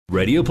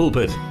Radio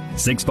Pulpit,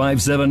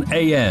 657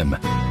 AM.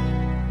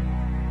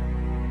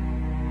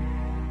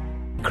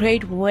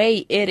 Great way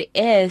it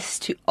is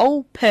to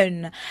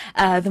open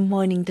the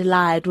Morning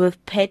Delight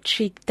with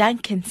Patrick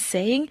Duncan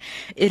saying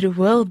it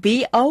will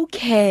be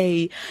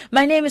okay.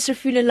 My name is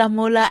Refilwe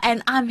Lamola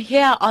and I'm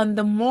here on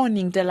the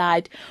Morning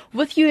Delight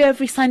with you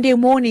every Sunday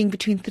morning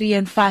between 3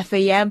 and 5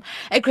 a.m.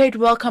 A great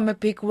welcome, a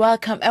big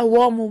welcome, a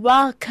warm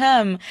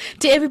welcome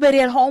to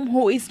everybody at home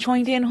who is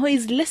joined in, who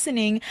is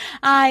listening.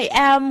 I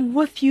am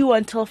with you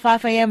until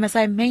 5 a.m. as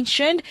I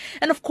mentioned,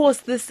 and of course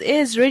this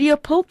is Radio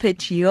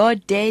Pulpit, your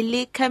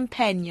daily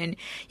companion.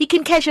 You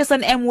can catch us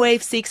on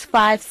M-Wave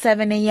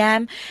 657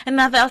 AM.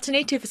 Another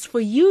alternative is for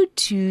you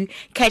to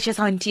catch us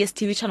on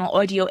DSTV channel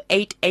audio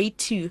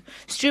 882.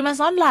 Stream us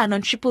online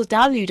on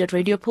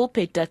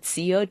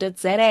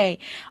www.radiopulpit.co.za.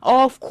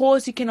 Or of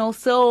course, you can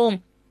also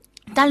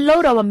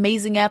download our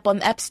amazing app on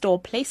the App Store,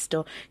 Play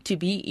Store to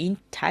be in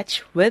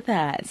touch with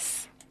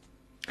us,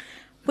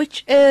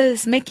 which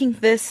is making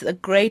this a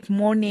great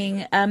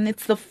morning.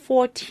 It's the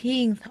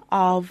 14th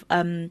of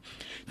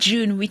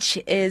June, which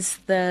is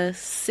the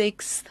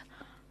sixth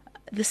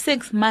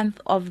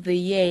month of the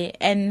year.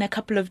 And a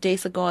couple of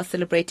days ago, I was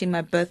celebrating my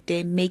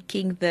birthday,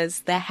 making this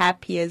the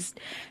happiest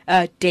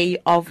day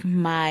of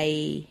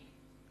my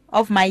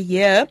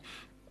year,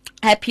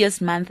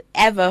 happiest month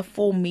ever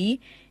for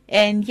me.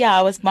 And yeah,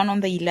 I was born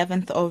on the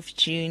 11th of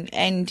June,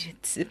 and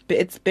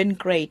it's been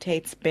great.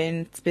 It's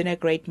been a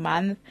great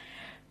month.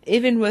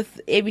 Even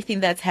with everything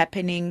that's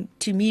happening,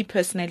 to me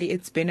personally,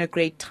 it's been a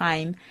great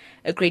time,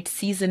 a great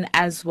season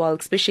as well,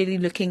 especially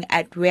looking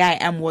at where I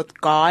am with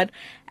God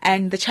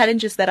and the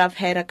challenges that I've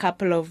had a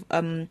couple of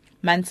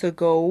months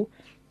ago.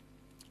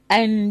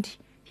 And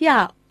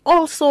yeah,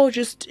 also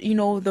just,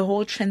 the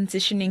whole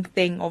transitioning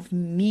thing of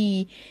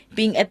me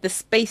being at the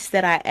space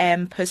that I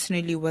am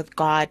personally with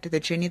God, the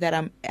journey that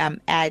I'm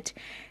at,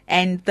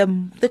 and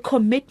the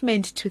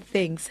commitment to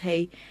things,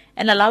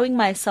 and allowing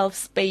myself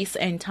space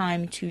and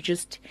time to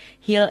just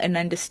heal and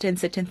understand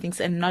certain things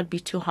and not be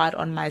too hard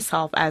on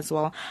myself as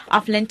well.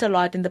 I've learned a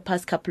lot in the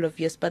past couple of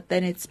years, but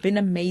then it's been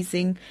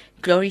amazing.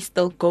 Glory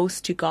still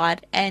goes to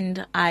God,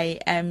 and I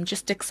am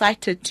just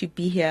excited to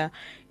be here.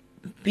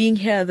 Being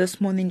here this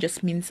morning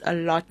just means a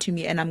lot to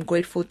me, and I'm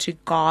grateful to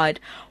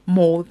God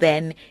more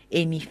than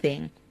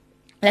anything.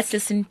 Let's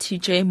listen to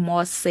Jay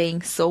Moss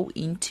saying, "So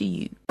Into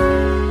You."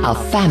 Our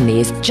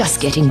family is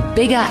just getting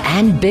bigger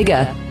and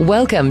bigger.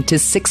 Welcome to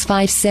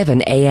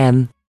 657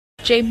 AM.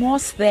 Jay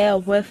Moss there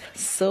with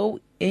 "So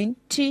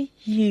Into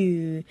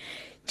You."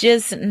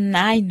 Just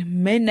 9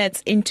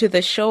 minutes into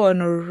the show,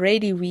 and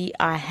already we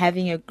are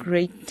having a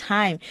great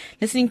time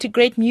listening to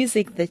great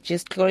music that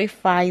just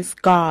glorifies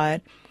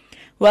God.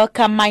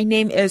 Welcome, my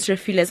name is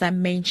Refilwe, as I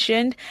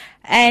mentioned.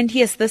 And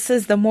yes, this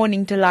is the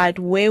Morning Delight,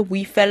 where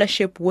we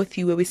fellowship with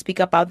you, where we speak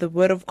about the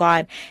Word of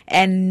God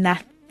and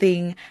nothing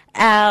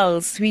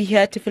else. We're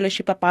here to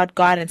fellowship about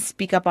God and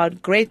speak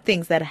about great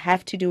things that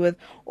have to do with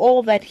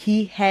all that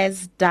He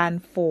has done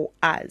for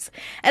us.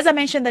 As I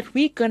mentioned, that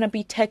we're going to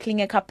be tackling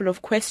a couple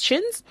of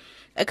questions,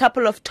 a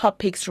couple of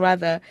topics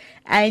rather.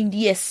 And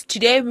yes,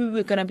 today we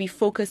were going to be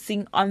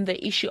focusing on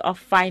the issue of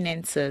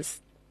finances.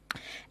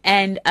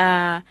 And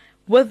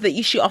with the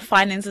issue of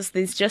finances,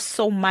 there's just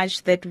so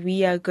much that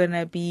we are going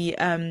to be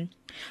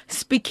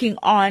speaking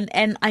on.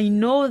 And I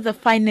know the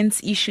finance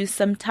issues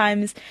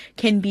sometimes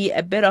can be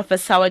a bit of a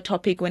sour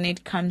topic when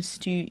it comes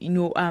to,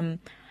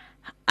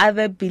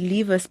 other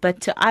believers,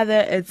 but to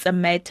other, it's a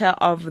matter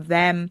of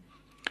them,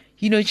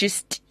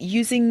 just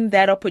using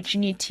that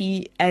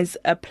opportunity as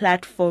a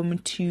platform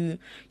to,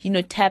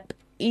 tap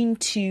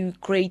into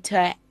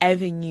greater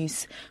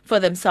avenues for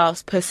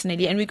themselves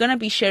personally. And we're going to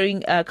be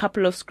sharing a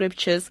couple of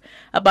scriptures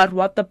about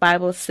what the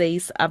Bible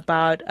says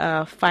about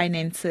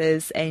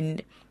finances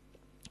and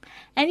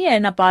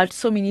about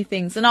so many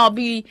things. And I'll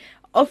be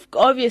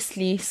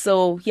obviously,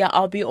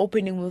 I'll be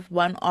opening with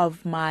one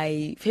of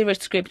my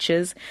favorite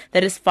scriptures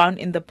that is found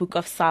in the book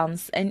of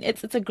Psalms, and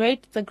it's a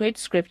great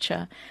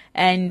scripture,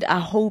 and I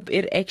hope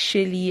it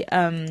actually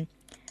it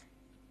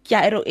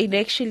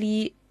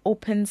actually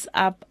opens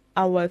up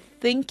our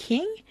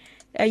thinking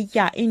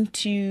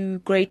into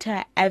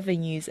greater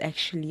avenues.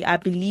 Actually, I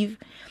believe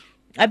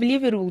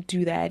it will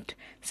do that.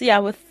 So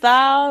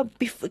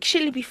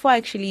before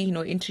I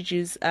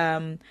introduce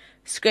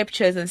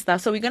scriptures and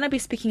stuff, so we're going to be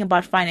speaking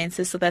about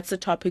finances. So that's the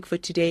topic for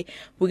today.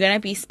 We're going to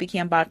be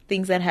speaking about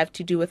things that have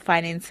to do with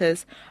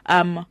finances,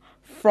 from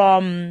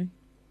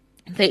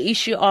the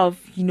issue of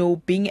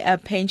being a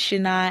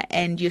pensioner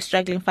and you're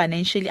struggling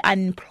financially,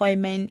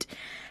 unemployment,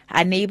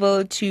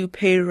 unable to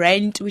pay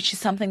rent, which is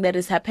something that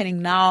is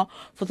happening now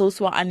for those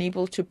who are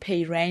unable to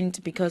pay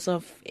rent because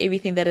of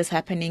everything that is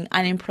happening,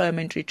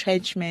 unemployment,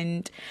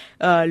 retrenchment,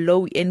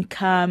 low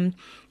income,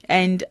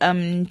 and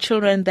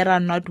children that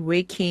are not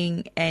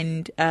working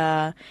and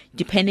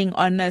depending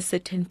on a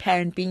certain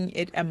parent, being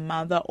it a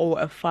mother or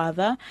a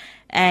father,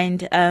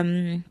 and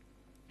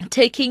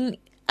taking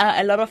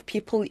a lot of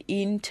people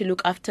in to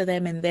look after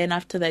them, and then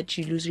after that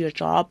you lose your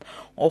job,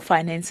 or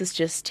finances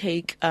just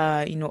take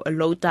a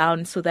low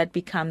down, so that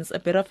becomes a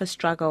bit of a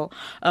struggle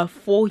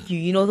for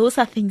you. Those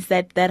are things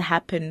that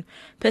happen.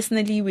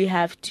 Personally, we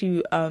have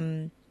to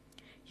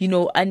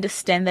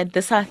understand that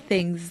these are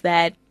things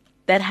that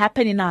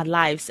happen in our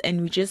lives,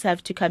 and we just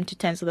have to come to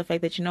terms with the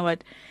fact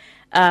that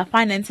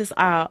finances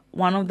are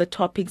one of the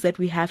topics that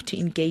we have to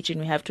engage in.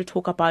 We have to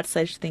talk about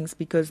such things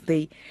because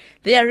they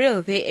are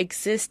real, they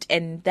exist,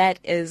 and that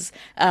is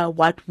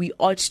what we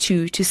ought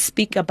to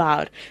speak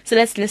about. So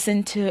let's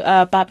listen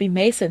to Bobby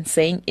Mason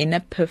saying "In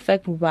a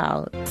Perfect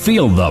World."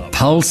 Feel the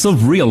pulse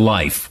of real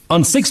life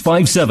on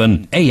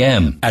 657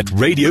 AM. At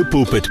Radio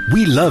Pulpit,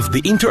 we love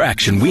the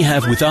interaction we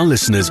have with our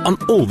listeners on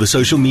all the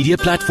social media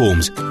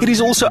platforms. It is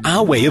also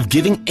our way of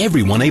giving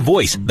everyone a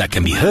voice that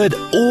can be heard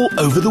all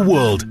over the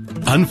world.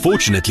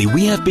 Unfortunately,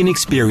 we have been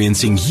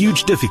experiencing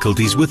huge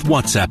difficulties with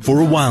WhatsApp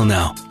for a while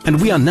now, and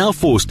we are now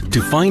forced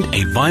to find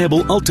a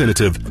viable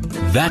alternative.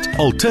 That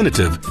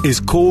alternative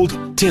is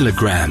called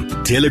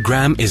Telegram.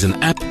 Telegram is an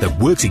app that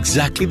works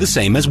exactly the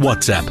same as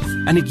WhatsApp,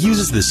 and it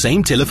uses the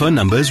same telephone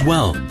number as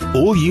well.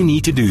 All you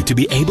need to do to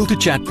be able to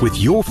chat with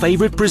your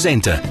favorite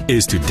presenter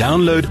is to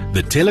download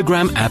the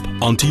Telegram app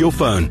onto your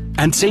phone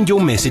and send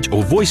your message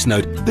or voice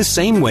note the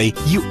same way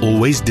you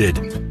always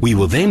did. We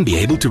will then be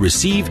able to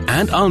receive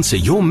and answer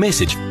your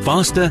message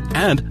faster,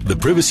 and the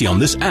privacy on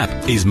this app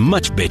is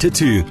much better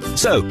too.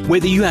 So,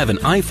 whether you have an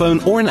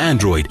iPhone or an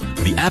Android,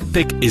 the app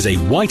pic is a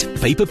white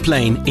paper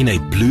plane in a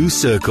blue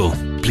circle.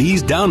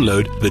 Please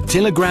download the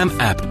Telegram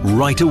app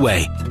right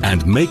away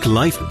and make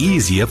life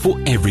easier for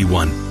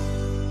everyone.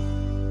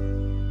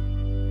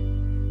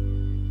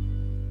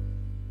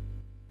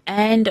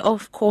 And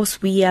of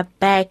course, we are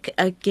back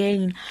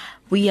again.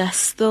 We are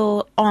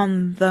still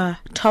on the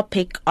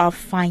topic of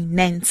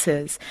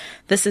finances.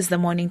 This is the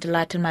Morning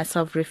Delight, and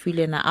myself,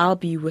 Refilwe, and I'll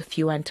be with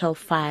you until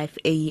 5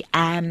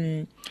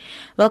 a.m.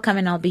 Welcome,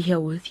 and I'll be here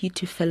with you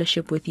to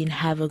fellowship with you and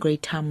have a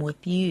great time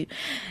with you.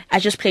 I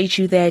just played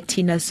you there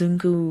Tina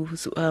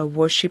Zungu's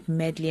worship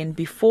medley, and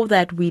before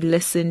that we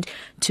listened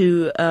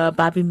to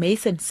Bobby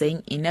Mason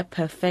saying "In a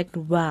Perfect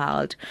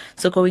World."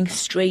 So going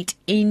straight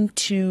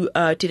into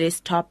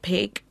today's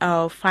topic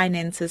of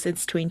finances,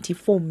 it's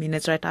 24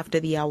 minutes right after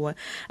the hour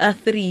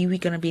 3. We're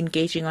going to be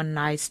engaging on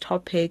nice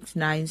topics,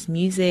 nice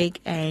music,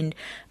 and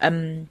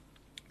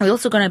we're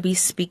also going to be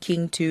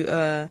speaking to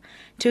a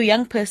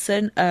young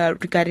person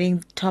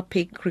regarding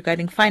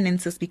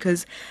finances,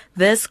 because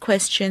there's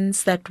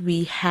questions that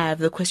we have,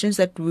 the questions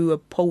that we were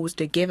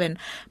posed or given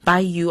by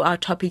you are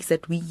topics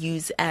that we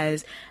use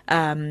as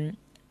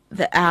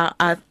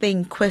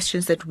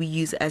questions that we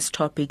use as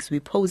topics.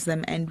 We pose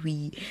them and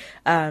we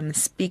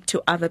speak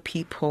to other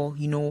people,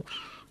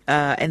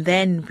 and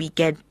then we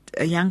get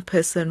a young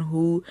person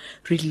who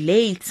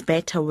relates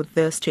better with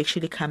this to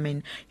actually come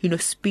and,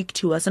 speak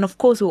to us. And of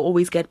course, we'll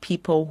always get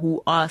people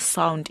who are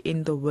sound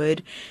in the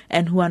word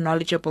and who are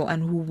knowledgeable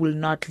and who will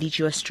not lead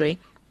you astray.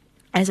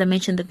 As I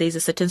mentioned, that there's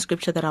a certain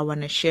scripture that I want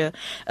to share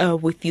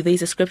with you.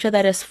 There's a scripture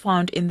that is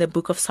found in the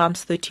book of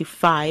Psalms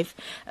 35,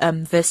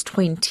 verse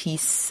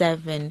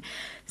 27.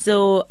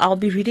 So I'll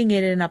be reading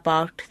it in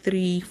about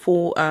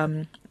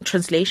 3-4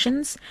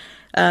 translations.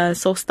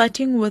 So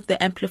starting with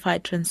the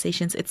Amplified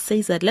translations, it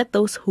says that let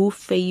those who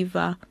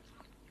favor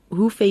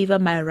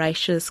my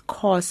righteous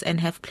cause and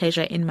have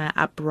pleasure in my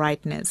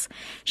uprightness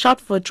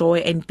shout for joy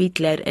and be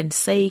glad and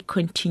say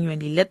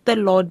continually, let the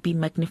Lord be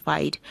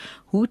magnified,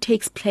 who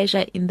takes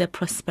pleasure in the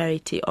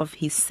prosperity of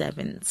his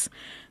servants.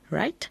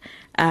 Right?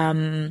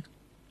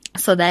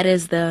 So that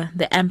is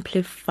the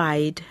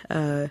Amplified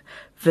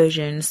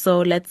version. So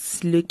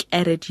let's look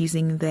at it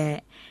using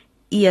the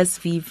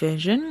ESV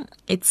version.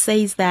 It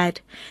says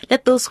that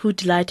let those who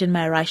delight in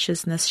my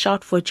righteousness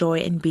shout for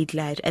joy and be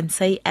glad and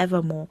say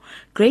evermore,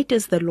 great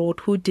is the Lord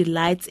who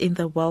delights in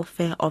the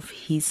welfare of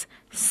his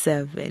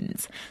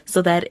servants.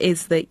 So that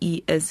is the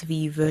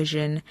ESV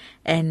version,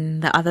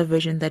 and the other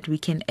version that we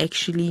can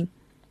actually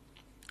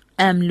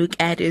look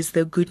at is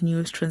the Good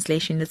News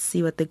translation. Let's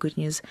see what the Good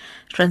News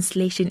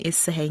translation is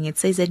saying. It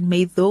says that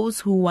may those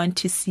who want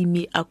to see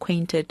me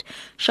acquainted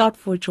shout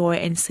for joy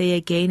and say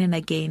again and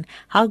again,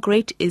 how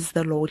great is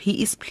the Lord.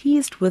 He is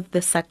pleased with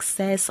the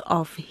success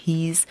of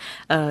his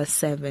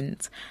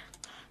servants.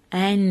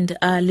 And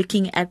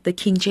looking at the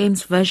King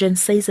James Version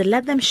says that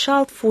let them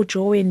shout for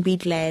joy and be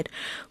glad,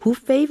 who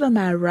favor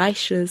my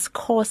righteous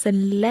cause,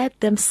 and let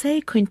them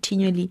say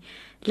continually,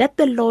 let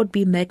the Lord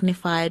be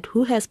magnified,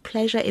 who has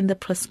pleasure in the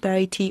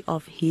prosperity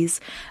of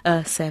his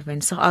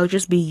servants. So I'll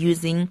just be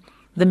using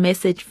the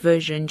Message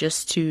version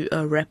just to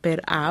wrap it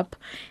up,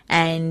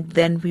 and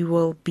then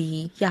we'll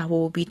be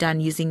done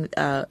using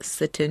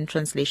certain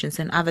translations,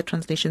 and other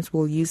translations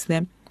will use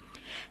them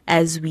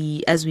as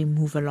we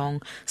move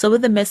along. So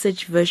with the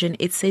Message version,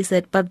 it says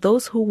that, but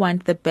those who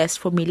want the best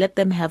for me, let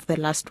them have the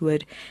last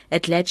word.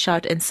 Let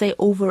shout and say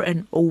over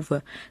and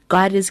over,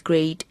 God is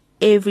great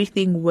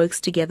everything works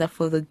together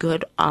for the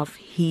good of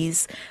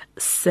his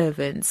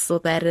servants. So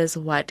that is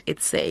what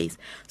it says.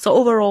 So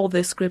overall,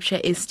 the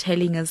scripture is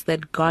telling us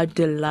that God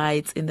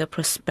delights in the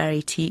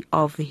prosperity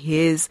of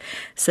his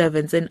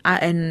servants.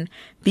 And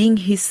being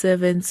his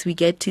servants, we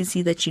get to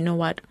see that,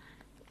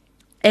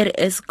 it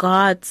is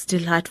God's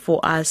delight for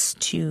us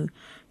to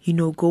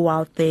go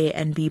out there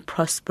and be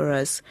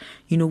prosperous.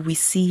 We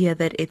see here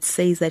that it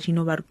says that,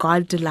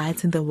 God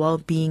delights in the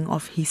well-being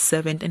of his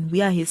servant, and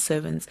we are his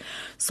servants.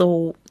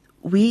 So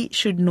we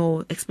should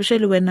know,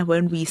 especially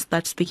when we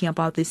start speaking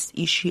about this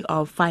issue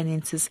of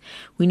finances,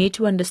 we need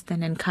to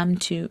understand and come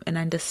to an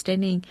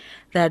understanding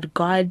that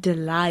God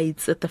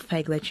delights at the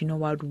fact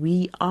that,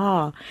 we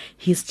are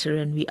his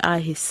children, we are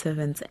his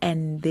servants,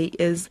 and there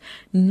is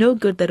no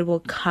good that will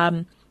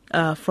come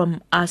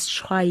from us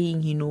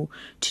trying,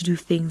 to do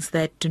things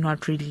that do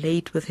not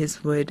relate with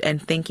his word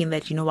and thinking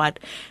that,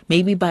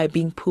 maybe by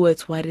being poor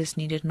it's what is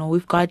needed. No,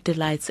 if God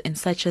delights in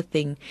such a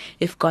thing,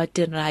 if God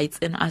delights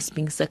in us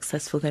being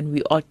successful, then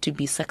we ought to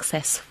be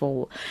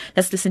successful.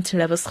 Let's listen to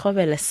Refilwe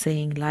Lamola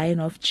saying,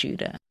 Lion of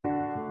Judah.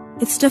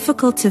 It's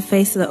difficult to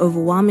face the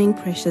overwhelming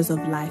pressures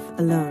of life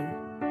alone.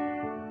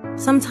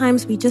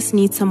 Sometimes we just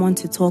need someone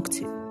to talk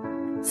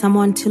to,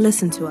 someone to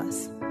listen to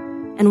us.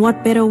 And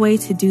what better way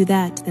to do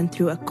that than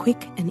through a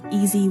quick and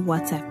easy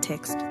WhatsApp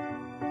text?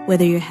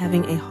 Whether you're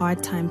having a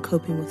hard time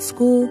coping with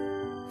school,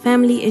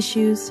 family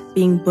issues,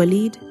 being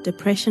bullied,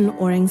 depression,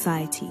 or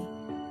anxiety,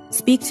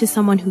 speak to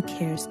someone who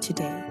cares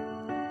today.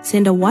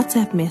 Send a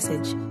WhatsApp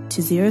message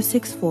to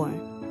 064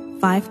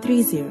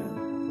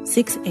 530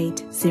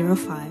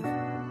 6805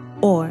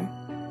 or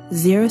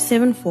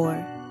 074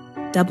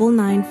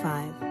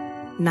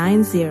 995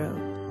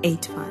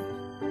 9085.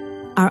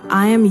 Our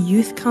I Am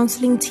Youth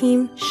Counseling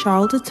team,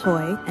 Charles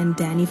DeToy and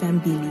Danny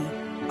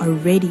Vambili, are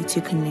ready to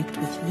connect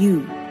with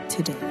you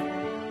today.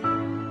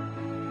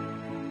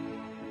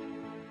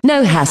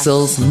 No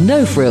hassles,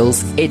 no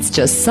frills. It's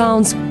just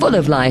sounds full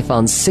of life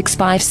on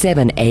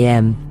 657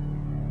 AM.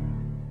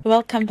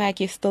 Welcome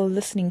back. You're still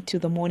listening to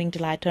The Morning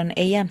Delight on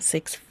AM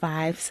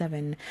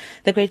 657.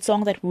 The great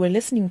song that we were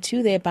listening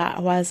to there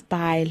was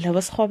by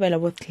Refilwe Lamola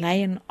with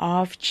Lion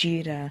of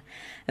Judah.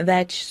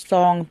 That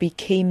song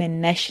became a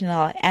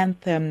national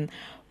anthem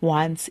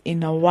once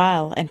in a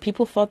while, and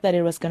people thought that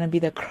it was going to be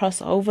the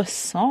crossover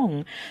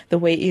song, the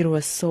way it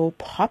was so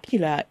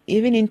popular.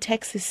 Even in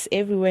Texas,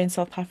 everywhere in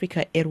South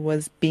Africa, it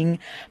was being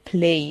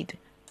played.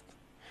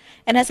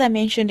 And as I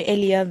mentioned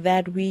earlier,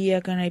 that we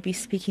are going to be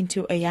speaking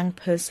to a young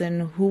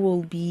person who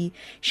will be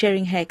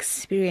sharing her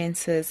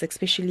experiences,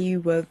 especially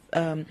with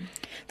the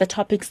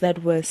topics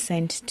that were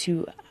sent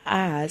to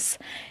us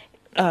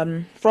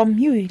from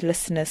you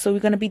listeners. So we're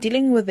going to be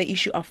dealing with the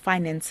issue of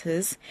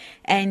finances,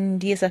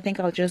 and yes, I think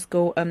I'll just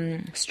go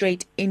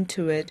straight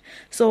into it.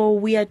 So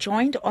we are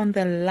joined on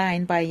the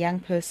line by a young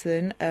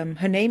person.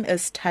 Her name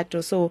is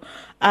Thato. So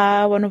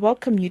I want to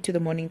welcome you to the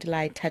Morning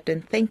Delight, Thato,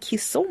 and thank you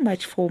so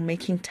much for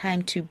making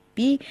time to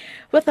be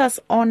with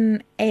us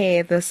on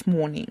air this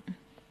morning.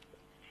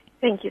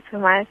 Thank you so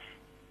much.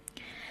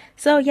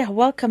 So yeah,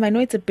 welcome. I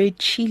know it's a bit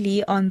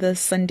chilly on the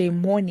Sunday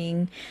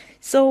morning,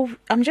 so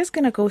I'm just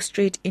going to go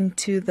straight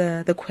into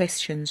the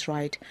questions,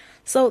 right?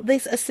 So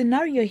there's a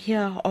scenario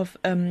here of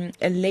a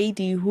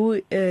lady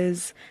who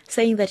is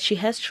saying that she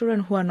has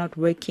children who are not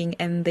working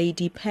and they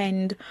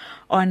depend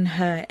on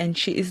her, and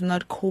she is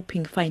not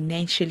coping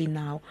financially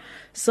now.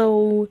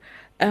 So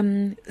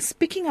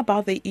speaking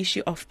about the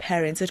issue of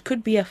parents, it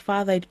could be a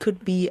father, it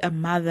could be a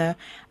mother,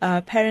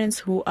 parents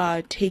who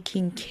are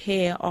taking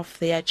care of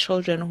their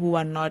children who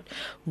are not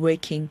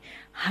working.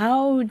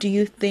 How do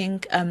you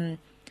think,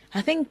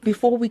 I think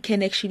before we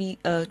can actually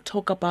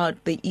talk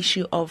about the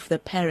issue of the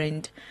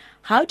parent,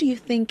 how do you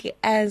think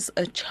as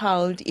a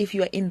child, if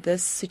you are in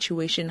this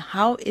situation,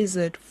 how is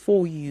it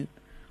for you?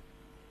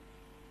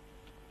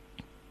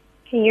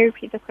 Can you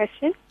repeat the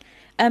question?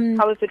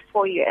 How is it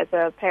for you as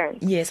a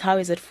parent? Yes, how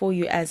is it for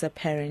you as a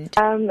parent?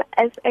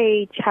 As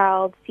a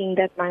child, seeing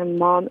that my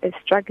mom is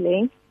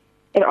struggling,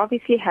 it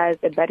obviously has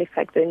a bad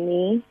effect on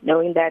me,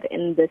 knowing that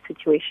in this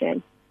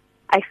situation,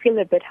 I feel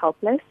a bit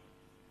helpless,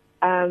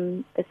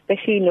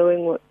 especially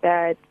knowing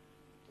that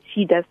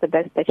she does the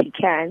best that she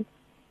can,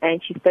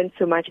 and she spends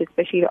so much,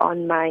 especially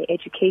on my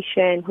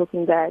education,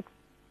 hoping that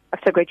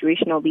after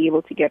graduation I'll be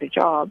able to get a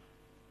job.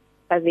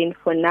 But then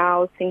for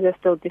now, things are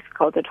still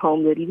difficult at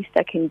home. The least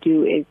I can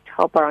do is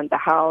help around the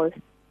house,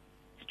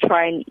 to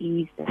try and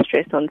ease the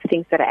stress on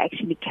things that I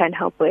actually can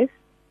help with.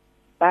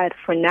 But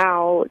for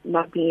now,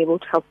 not being able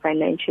to help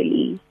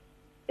financially,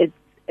 it's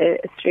a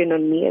strain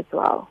on me as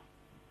well.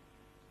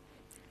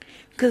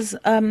 Because,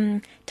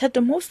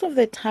 Thato, most of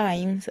the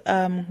times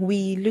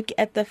we look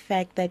at the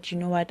fact that, you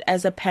know what,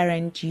 as a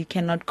parent, you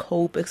cannot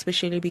cope,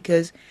 especially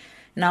because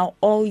now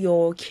all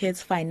your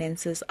kids'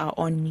 finances are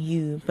on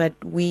you. But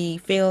we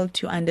fail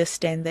to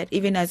understand that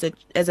even as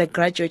a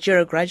graduate, you're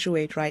a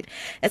graduate, right?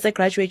 As a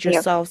graduate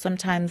yourself,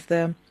 sometimes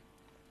the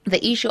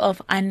the issue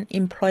of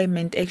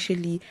unemployment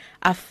actually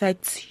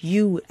affects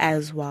you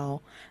as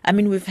well. I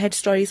mean, we've had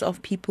stories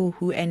of people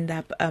who end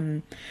up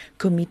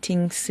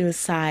committing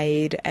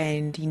suicide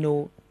and,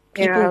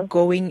 people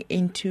going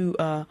into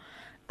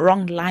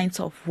wrong lines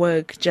of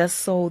work just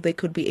so they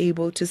could be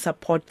able to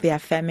support their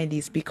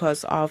families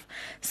because of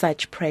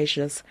such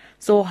pressures.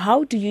 So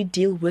how do you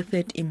deal with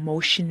it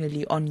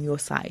emotionally on your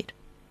side?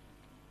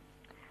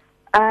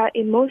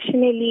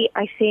 Emotionally,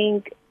 I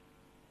think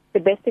the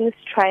best thing is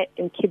to try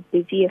and keep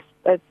busy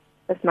as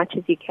much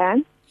as you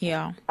can.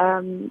 Yeah.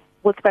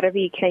 With whatever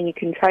you can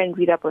try and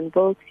read up on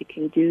books. You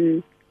can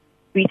do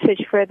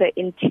research further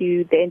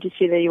into the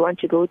industry that you want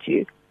to go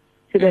to,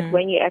 so that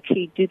when you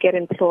actually do get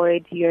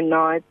employed, you're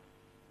not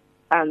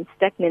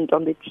stagnant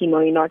on the team,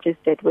 or you're not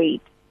just dead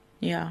weight.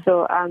 Yeah.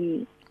 So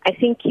I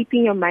think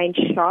keeping your mind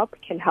sharp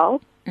can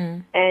help,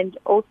 and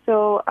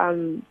also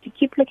to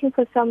keep looking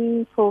for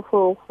some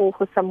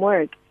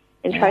work,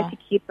 and try to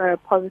keep a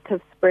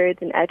positive spirit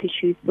and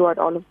attitude throughout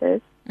all of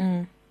this.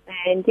 And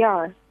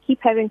keep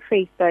having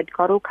faith that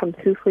God will come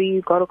through for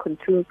you. God will come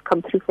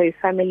through for your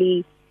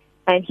family,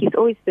 and He's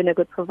always been a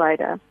good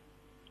provider.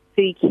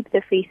 So you keep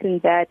the faith in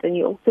that, and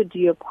you also do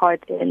your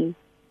part in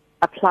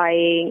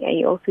applying, and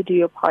you also do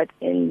your part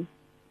in,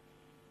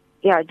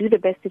 do the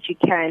best that you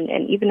can.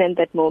 And even in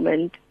that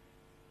moment,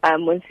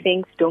 when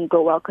things don't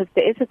go well, because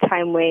there is a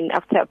time when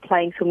after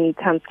applying so many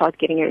times, start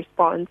getting a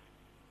response,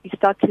 you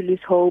start to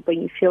lose hope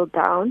and you feel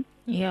down.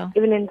 Yeah.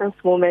 Even in those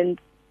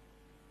moments,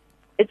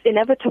 it's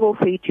inevitable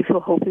for you to feel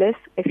hopeless,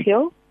 I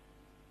feel.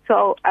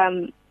 So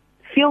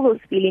feel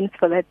those feelings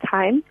for that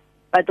time,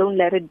 but don't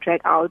let it drag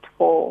out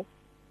for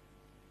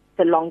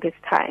the longest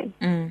time.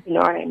 You know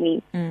what I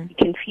mean? You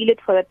can feel it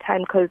for that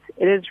time because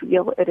it is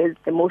real. It is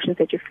the emotions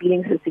that you're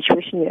feeling, the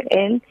situation you're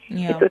in.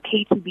 Yeah. It's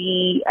okay to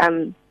be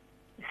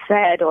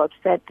sad or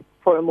upset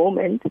for a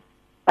moment,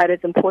 but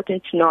it's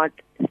important to not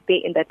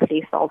stay in that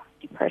place of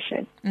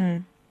depression.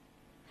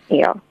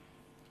 Yeah.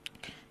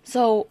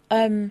 So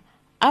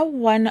I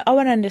want to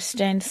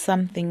understand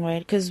something, right?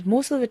 Because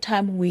most of the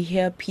time we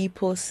hear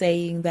people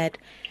saying that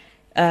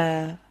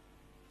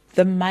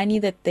the money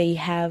that they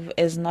have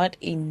is not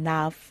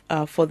enough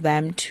for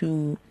them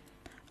to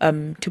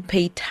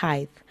pay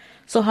tithe.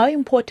 So how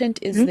important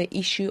is the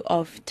issue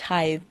of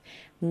tithe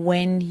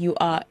when you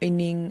are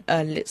earning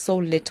so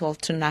little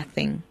to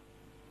nothing?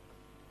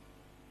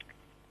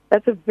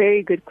 That's a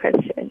very good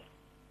question.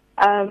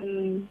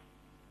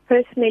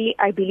 Personally,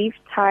 I believe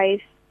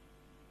tithe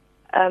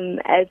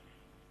as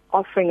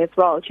offering as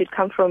well. It should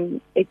come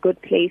from a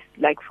good place,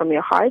 like from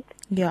your heart.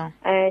 Yeah.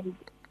 And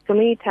so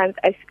many times,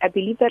 I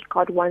believe that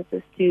God wants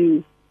us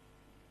to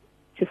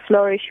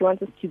flourish. He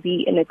wants us to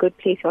be in a good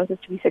place. He wants us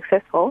to be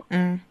successful.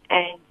 And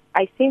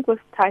I think with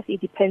tithe, it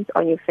depends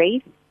on your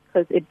faith,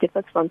 because it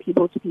differs from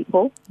people to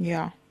people.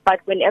 Yeah. But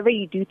whenever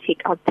you do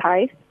take out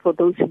tithe, for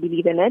those who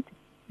believe in it,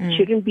 it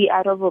shouldn't be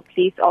out of a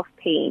place of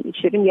pain. It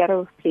shouldn't be out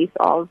of a place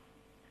of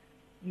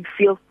you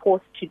feel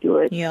forced to do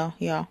it. Yeah.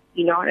 You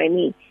know what I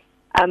mean?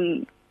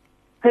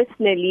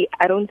 Personally,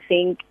 I don't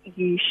think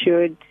you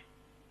should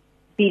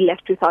be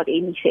left without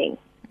anything.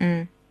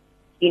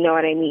 You know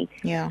what I mean?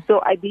 Yeah. So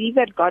I believe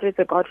that God is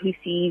a God who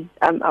sees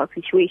our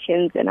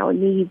situations and our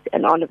needs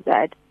and all of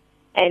that.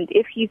 And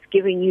if He's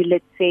giving you,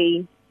 let's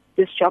say,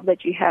 this job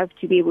that you have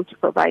to be able to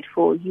provide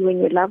for you and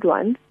your loved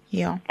ones,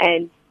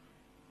 and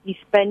you're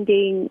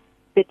spending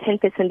the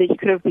 10% that you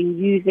could have been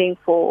using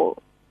for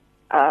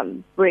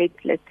bread,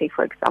 let's say,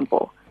 for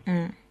example,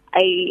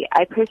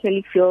 I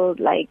personally feel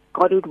like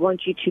God would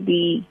want you to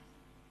be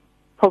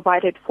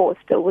provided for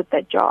still with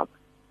that job.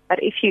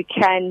 But if you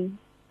can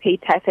pay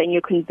tithe and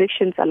your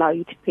convictions allow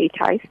you to pay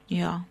tithe,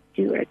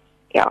 do it.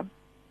 Yeah.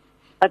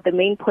 But the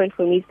main point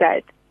for me is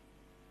that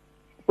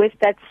with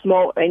that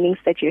small earnings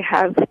that you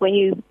have, when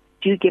you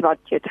do give out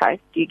your tithe,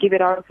 do you give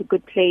it out of a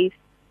good place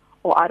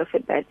or out of a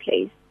bad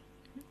place?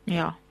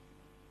 Yeah.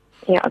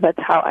 Yeah, that's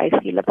how I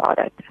feel about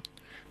it.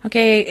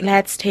 Okay,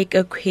 let's take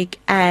a quick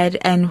ad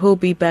and we'll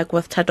be back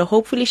with Thato.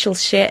 Hopefully she'll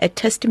share a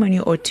testimony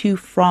or two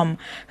from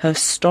her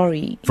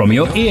story. From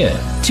your ear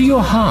to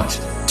your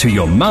heart to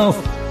your mouth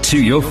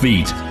to your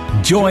feet.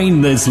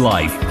 Join this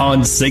life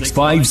on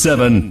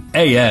 657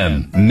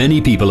 AM. Many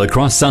people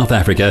across South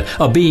Africa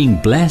are being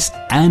blessed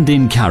and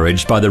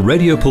encouraged by the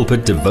Radio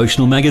Pulpit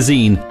devotional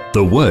magazine,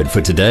 The Word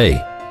for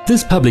Today.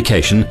 This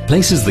publication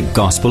places the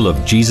gospel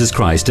of Jesus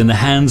Christ in the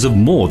hands of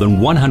more than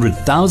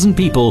 100,000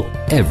 people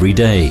every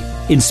day,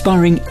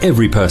 inspiring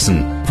every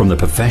person, from the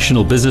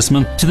professional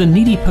businessman to the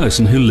needy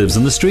person who lives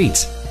on the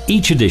streets.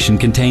 Each edition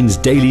contains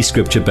daily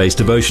scripture-based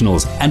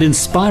devotionals and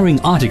inspiring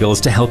articles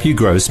to help you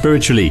grow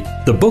spiritually.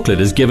 The booklet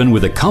is given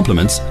with the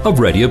compliments of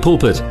Radio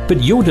Pulpit,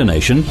 but your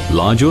donation,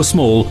 large or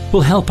small,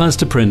 will help us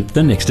to print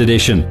the next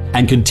edition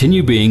and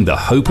continue being the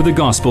hope of the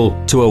gospel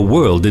to a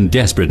world in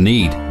desperate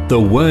need. The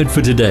Word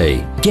for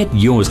Today. Get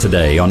yours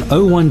today on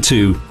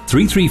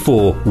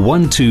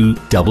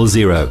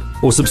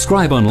 012-334-1200 or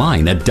subscribe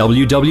online at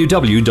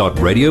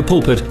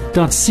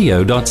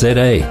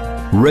www.radiopulpit.co.za.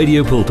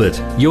 Radio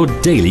Pulpit, your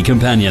daily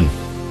companion.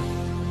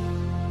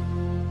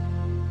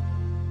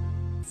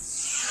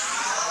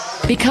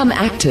 Become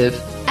active.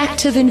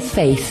 Active in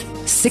Faith.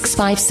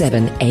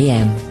 657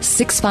 AM.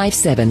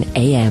 657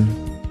 AM.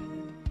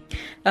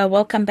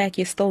 Welcome back.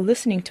 You're still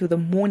listening to The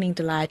Morning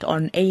Delight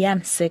on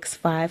AM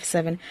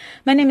 657.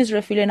 My name is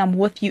Refilwe and I'm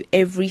with you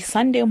every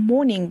Sunday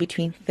morning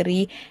between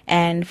 3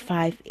 and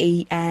 5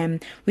 a.m.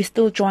 We're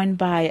still joined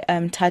by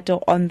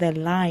Thato on the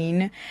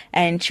line,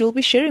 and she'll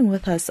be sharing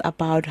with us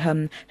about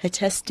her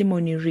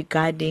testimony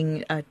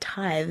regarding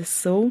tithes.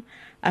 So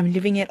I'm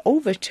leaving it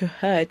over to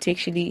her to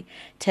actually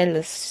tell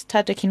us.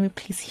 Thato, can we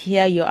please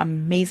hear your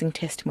amazing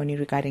testimony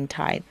regarding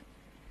tithe?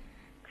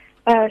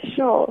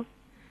 Sure.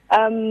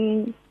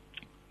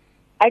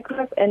 I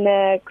grew up in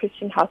a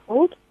Christian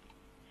household,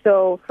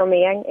 so from a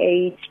young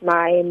age,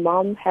 my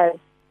mom has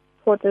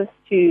taught us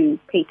to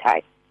pay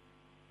tithe,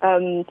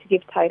 to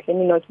give tithe. Let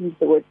me not use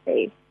the word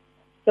pay.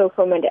 So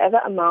from whatever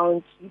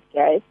amount you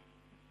get,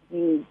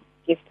 you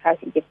give tithe,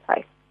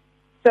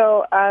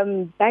 So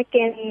back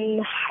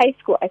in high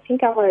school, I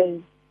think I was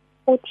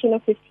 14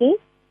 or 15,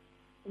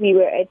 we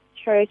were at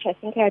church. I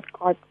think I had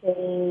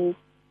gotten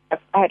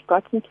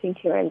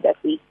 20 rand that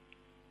week.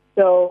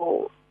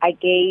 So I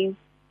gave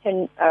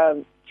 2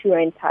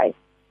 rand tithe.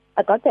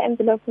 I got the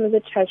envelope from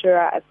the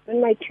treasurer. I put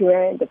in my 2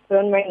 rand, I put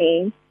on my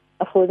name,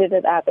 I folded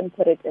it up and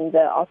put it in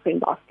the offering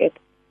basket.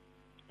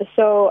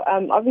 So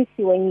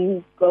obviously when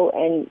you go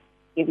and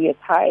give your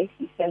tithe,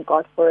 you thank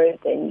God for it,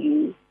 and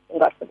you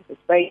thank God for the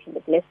prosperity, the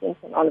blessings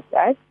and all of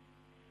that.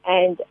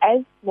 And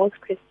as most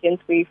Christians,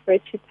 we refer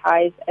to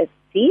tithe as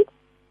seed.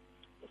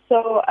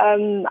 So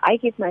I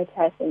gave my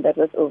tithe and that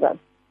was over.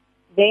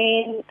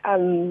 Then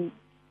immediately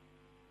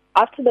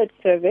after that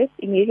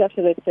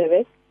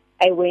service,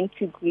 I went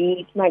to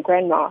greet my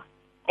grandma,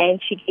 and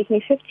she gave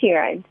me 50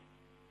 rand.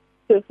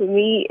 So for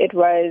me, it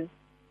was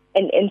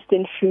an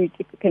instant food,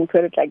 if you can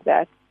put it like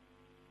that.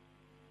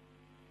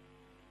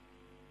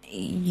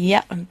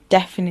 Yeah,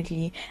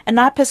 definitely. And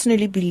I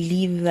personally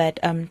believe that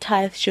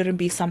tithe shouldn't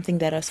be something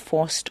that is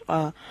forced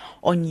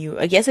on you.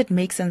 I guess it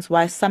makes sense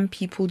why some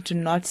people do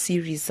not see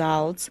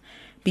results,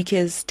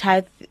 because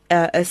tithe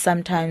is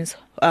sometimes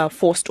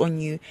forced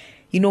on you.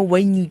 You know,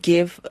 when you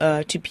give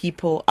to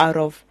people out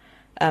of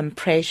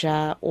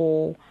pressure,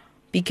 or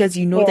because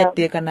you know that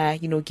they're gonna,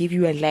 give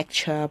you a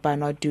lecture by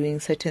not doing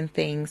certain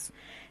things.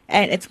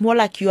 And it's more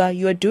like you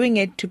are doing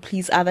it to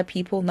please other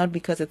people, not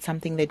because it's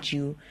something that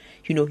you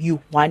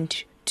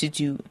want to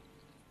do.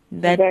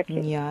 That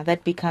exactly.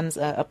 That becomes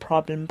a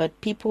problem,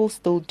 but people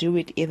still do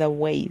it either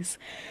ways.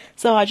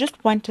 So I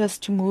just want us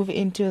to move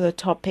into the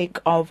topic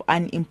of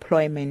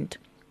unemployment.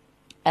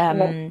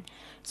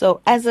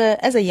 So as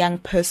a young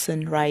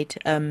person, right?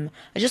 I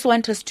just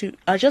want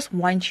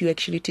you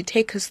actually to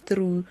take us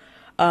through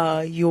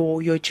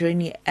your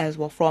journey as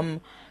well,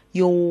 from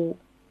your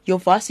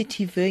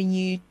varsity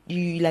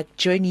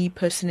journey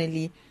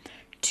personally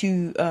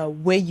to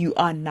where you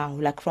are now,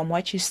 like from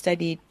what you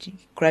studied,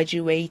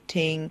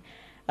 graduating,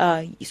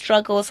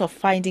 struggles of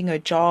finding a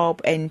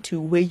job, and to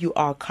where you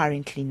are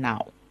currently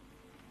now.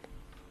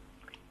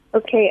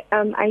 Okay,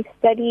 I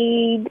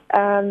studied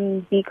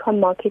BCom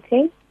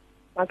marketing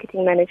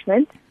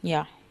management.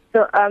 Yeah.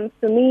 So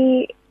for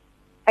me,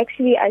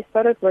 actually, I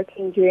started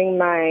working during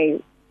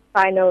my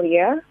final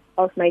year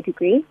of my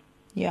degree.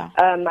 Yeah.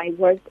 I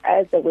worked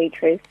as a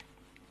waitress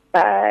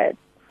for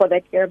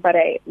that year, but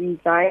I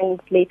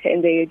resigned later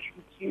in the year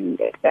due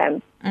to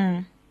exams.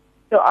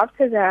 So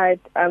after that,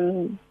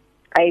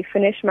 I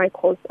finished my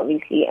course,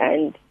 obviously,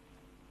 and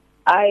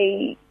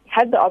I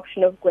had the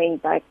option of going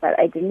back, but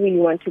I didn't really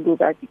want to go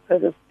back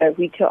because of the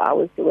retail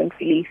hours. They weren't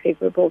really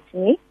favorable to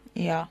me.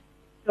 Yeah.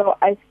 So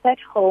I sat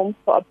home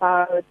for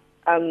about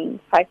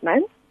 5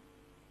 months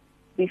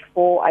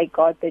before I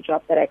got the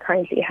job that I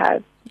currently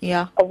have.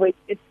 Yeah. Of which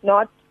it's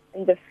not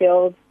in the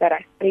field that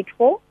I studied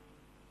for,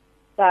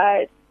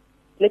 but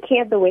looking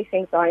at the way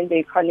things are in the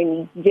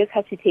economy, you just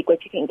have to take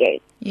what you can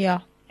get. Yeah.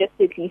 Just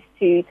at least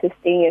to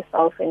sustain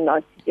yourself and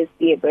not to just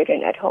be a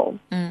burden at home.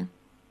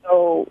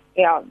 So,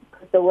 yeah,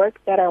 because the work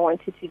that I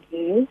wanted to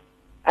do,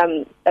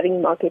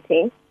 studying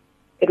marketing,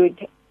 it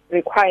would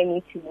require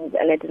me to move,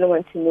 and I didn't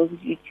want to move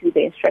due to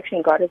the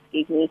instruction God has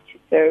given me to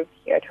serve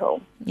here at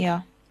home.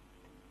 Yeah.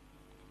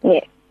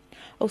 Yeah.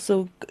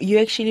 Also, you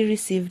actually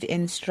received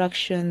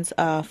instructions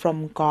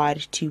from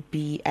God to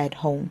be at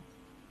home.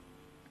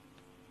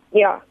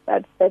 Yeah,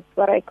 that's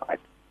what I got.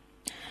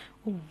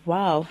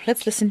 Wow.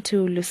 Let's listen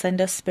to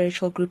Lucinda's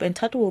spiritual group, and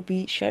Thato will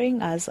be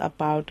sharing us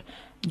about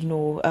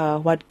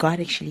what God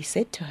actually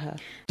said to her.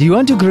 Do you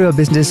want to grow your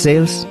business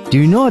sales? Do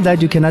you know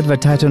that you can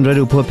advertise on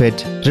Radio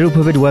Pulpit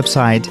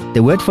website,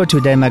 the Word for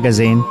Today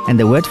magazine, and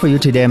the Word for You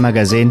Today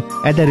magazine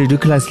at the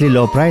ridiculously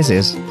low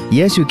prices?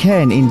 Yes, you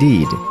can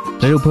indeed.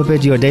 Radio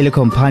Pulpit, your daily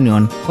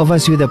companion,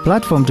 offers you the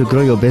platform to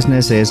grow your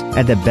businesses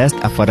at the best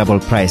affordable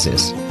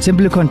prices.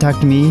 Simply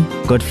contact me,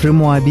 Godfrey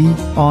Moabi,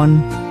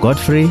 on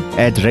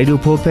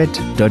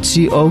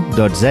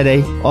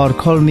godfrey@radiopulpit.co.za or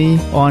call me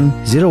on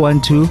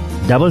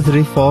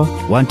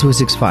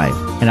 012-334-1265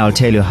 and I'll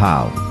tell you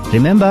how.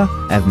 Remember,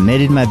 I've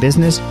made it my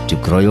business to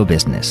grow your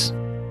business.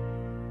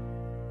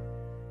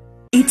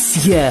 It's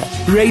It's here.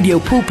 Radio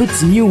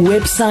Pulpit's new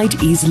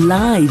website is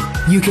live.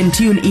 You can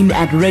tune in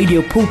at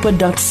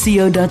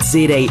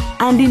radiopulpit.co.za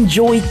and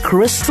enjoy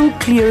crystal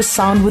clear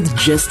sound with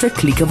just a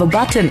click of a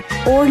button,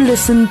 or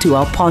listen to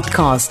our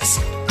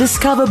podcasts.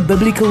 Discover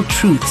biblical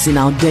truths in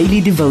our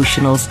daily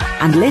devotionals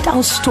and let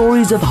our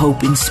stories of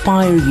hope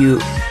inspire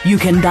you. You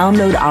can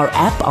download our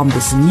app on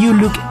this new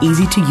look,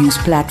 easy to use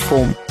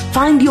platform.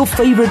 Find your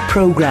favorite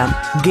program,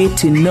 get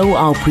to know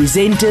our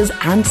presenters,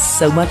 and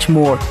so much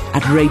more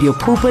at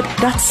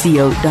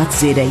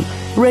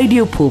radiopulpit.co.za.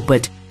 Radio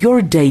Pulpit,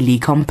 your daily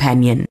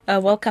companion.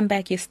 Welcome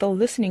back. You're still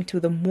listening to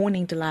The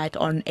Morning Delight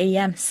on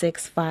AM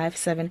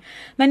 657.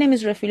 My name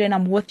is Refilwe and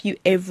I'm with you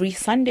every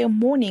Sunday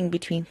morning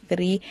between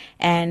 3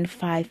 and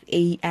 5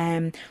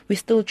 a.m. We're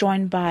still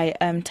joined by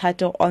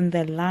Thato on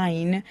the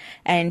line,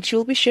 and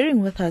she'll be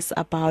sharing with us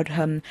about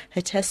her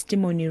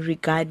testimony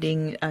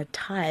regarding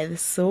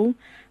tithes. So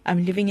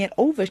I'm leaving it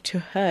over to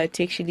her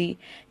to actually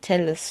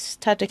tell us.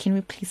 Thato, can we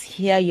please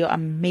hear your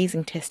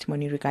amazing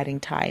testimony regarding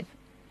tithe?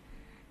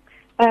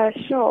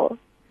 Sure.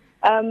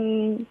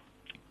 I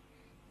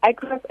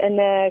grew up in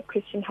a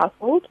Christian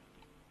household.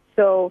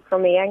 So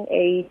from a young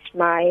age,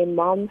 my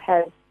mom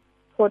has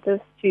taught us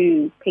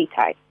to pay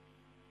tithe,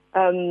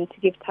 to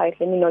give tithe.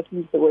 Let me not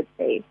use the word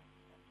pay.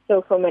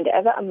 So from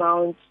whatever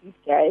amount you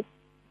get,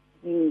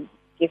 you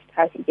give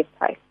tithe,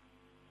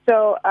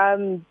 So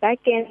back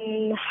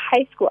in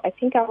high school, I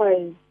think I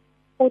was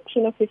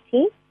 14 or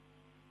 15.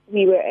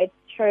 We were at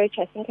church.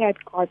 I think I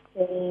had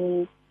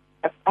gotten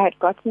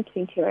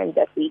 20 rand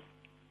that week.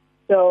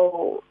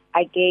 So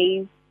I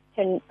gave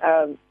 2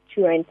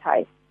 rand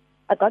tithe.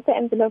 I got the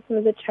envelope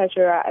from the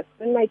treasurer. I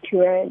put in my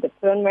 2 rand, I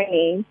put on my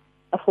name,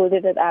 I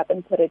folded it up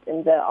and put it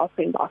in the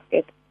offering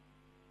basket.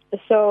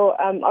 So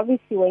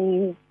obviously when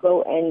you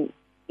go and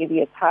give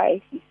your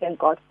tithe, you thank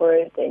God for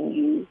it, and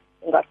you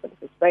thank God for the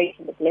prosperity,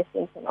 the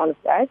blessings, and all of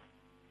that.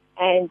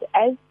 And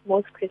as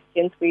most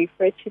Christians, we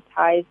refer to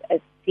tithe as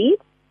seed.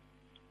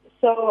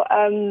 So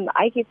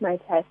I gave my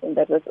tithe and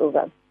that was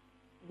over.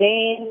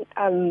 Then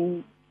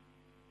immediately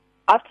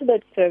after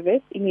that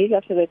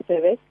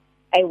service,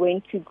 I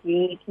went to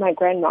greet my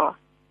grandma,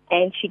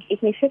 and she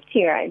gave me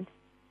 50 rand.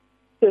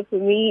 So for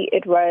me,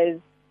 it was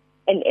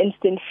an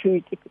instant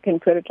food, if you can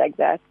put it like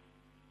that.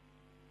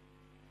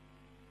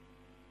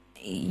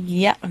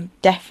 Yeah,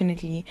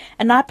 definitely.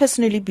 And I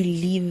personally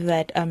believe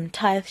that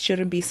tithe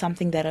shouldn't be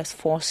something that is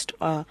forced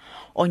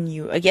on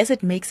you. I guess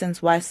it makes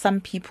sense why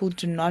some people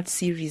do not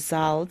see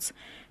results,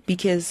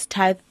 because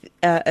tithe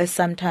is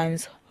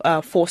sometimes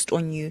forced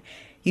on you.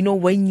 You know,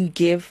 when you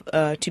give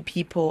to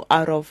people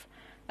out of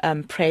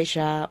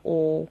pressure,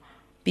 or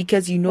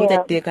because you know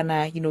that they're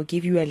gonna,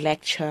 give you a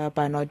lecture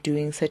by not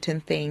doing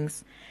certain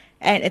things.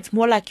 And it's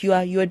more like you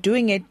are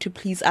doing it to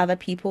please other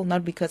people,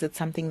 not because it's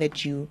something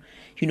that you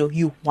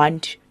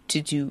want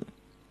to do.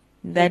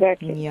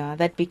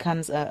 That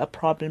becomes a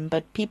problem,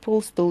 but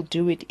people still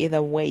do it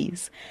either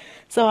ways.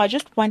 So I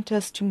just want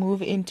us to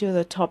move into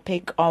the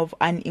topic of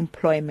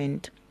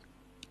unemployment.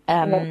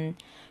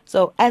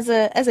 So as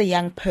a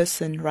young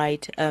person,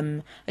 right?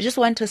 I just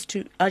want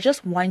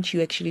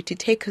you actually to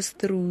take us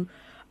through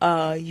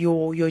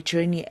your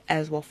journey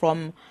as well,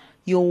 from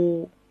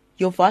your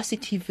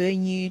varsity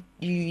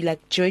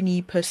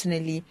journey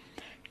personally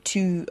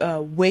to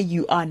where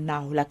you are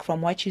now, like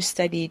from what you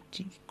studied,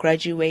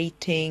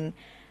 graduating,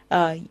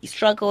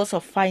 struggles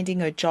of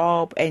finding a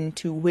job, and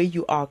to where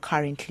you are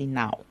currently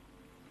now.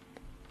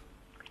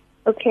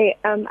 Okay,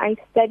 I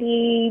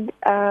studied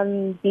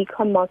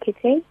BCom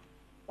marketing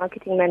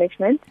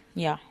management.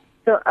 Yeah.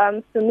 So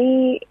for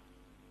me,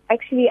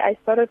 actually, I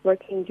started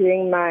working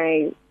during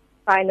my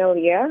final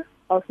year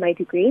of my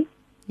degree.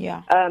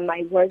 Yeah.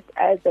 I worked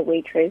as a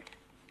waitress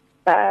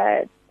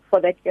for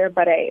that year,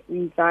 but I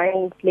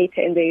resigned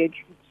later in the year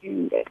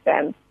due to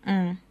exams.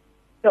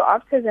 So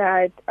after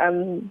that,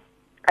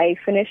 I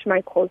finished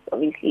my course,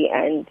 obviously,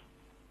 and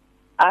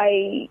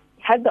I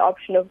had the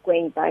option of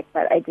going back,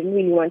 but I didn't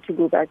really want to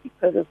go back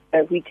because of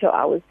the retail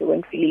hours. They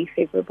weren't really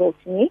favorable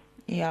to me.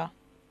 Yeah.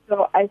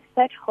 So I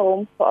sat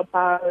home for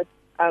about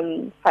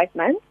 5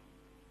 months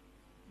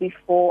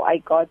before I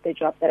got the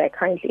job that I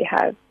currently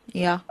have.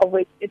 Yeah. Of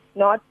which it's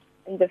not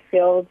in the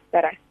field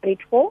that I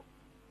studied for,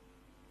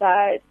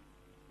 but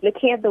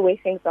looking at the way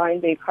things are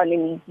in the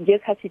economy, you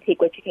just have to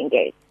take what you can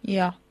get.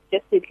 Yeah.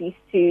 Just at least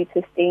to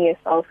sustain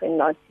yourself and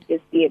not to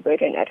just be a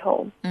burden at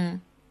home.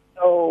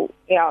 So,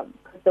 yeah,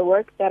 because the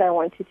work that I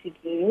wanted to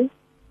do,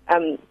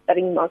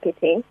 studying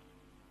marketing,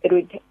 it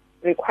would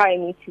require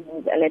me to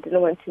move, and I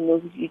didn't want to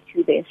move due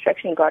to the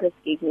instruction God has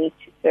gave me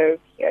to serve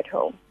here at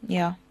home.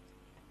 Yeah.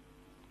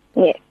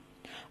 Yeah.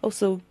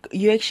 Also,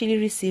 you actually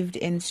received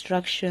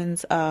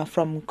instructions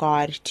from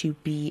God to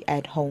be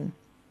at home.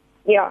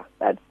 Yeah,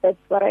 that's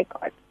what I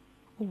got.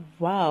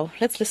 Wow.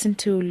 Let's listen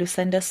to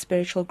Lucinda's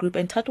spiritual group,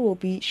 and Thato will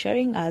be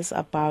sharing us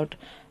about,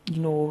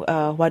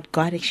 what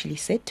God actually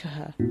said to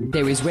her.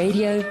 There is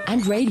radio,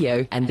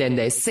 and then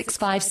there's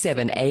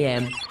 657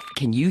 AM.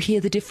 Can you hear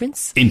the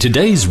difference? In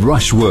today's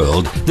rush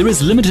world, there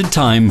is limited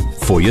time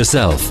for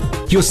yourself.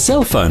 Your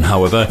cell phone,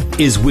 however,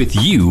 is with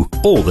you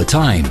all the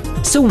time.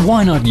 So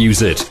why not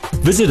use it?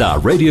 Visit our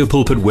Radio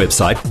Pulpit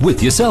website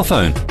with your cell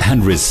phone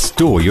and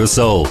restore your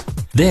soul.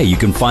 There you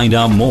can find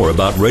out more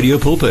about Radio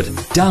Pulpit.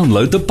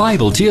 Download the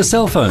Bible to your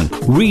cell phone.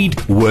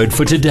 Read Word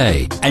for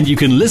Today. And you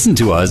can listen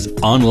to us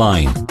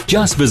online.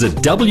 Just visit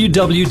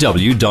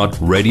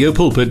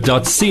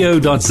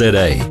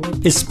www.radiopulpit.co.za.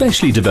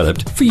 Especially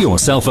developed for your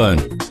cell phone.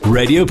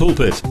 Radio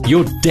Pulpit,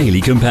 your daily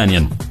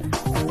companion.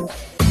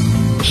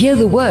 Hear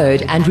the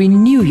Word and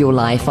renew your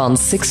life on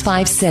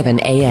 657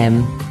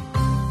 AM.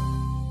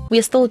 We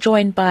are still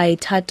joined by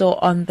Thato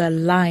on the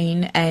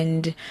line,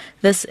 and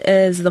this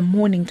is the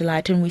Morning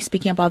Delight, and we're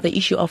speaking about the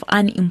issue of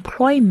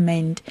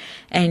unemployment.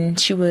 And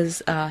she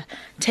was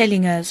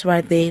telling us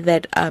right there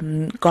that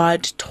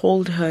God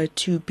told her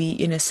to be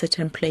in a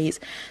certain place.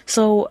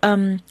 So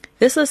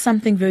this is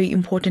something very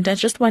important. I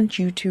just want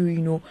you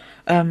to,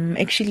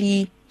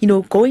 actually,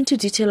 go into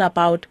detail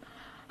about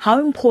how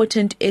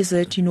important is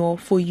it,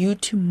 for you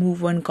to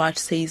move when God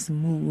says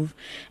move,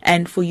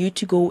 and for you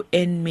to go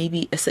in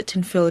maybe a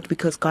certain field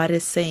because God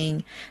is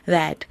saying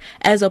that,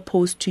 as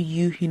opposed to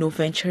you,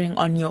 venturing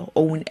on your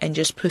own and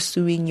just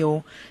pursuing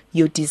your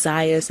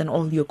desires and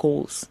all your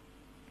goals?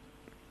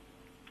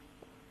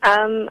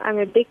 I'm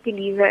a big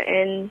believer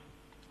in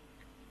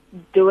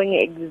doing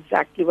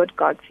exactly what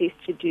God says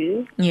to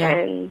do.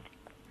 Yeah.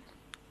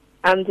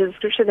 And there's a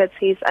scripture that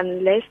says,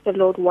 unless the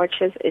Lord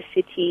watches a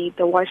city,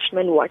 the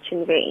watchmen watch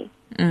in vain.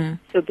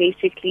 So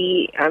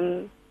basically,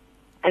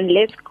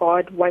 unless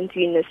God wants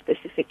you in a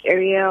specific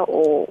area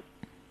or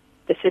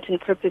a certain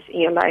purpose in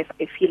your life,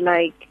 I feel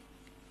like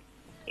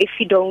if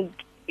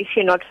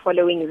you're not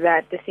following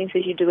that, the things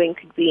that you're doing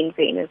could be in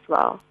vain as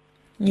well.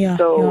 Yeah.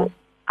 So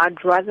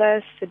I'd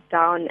rather sit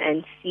down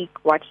and seek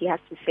what He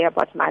has to say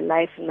about my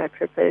life and my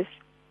purpose,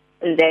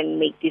 and then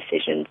make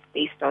decisions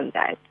based on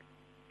that.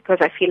 Because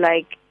I feel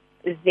like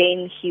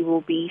then He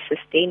will be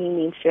sustaining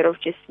me instead of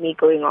just me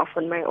going off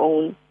on my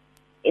own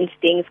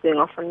instincts, going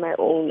off on my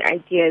own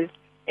ideas.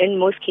 In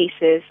most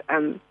cases,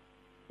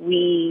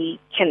 we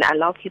can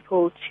allow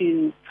people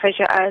to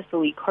pressure us, or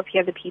we copy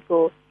other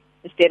people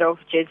instead of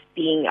just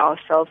being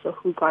ourselves or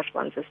who God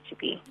wants us to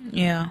be.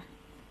 Yeah.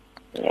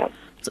 Yeah.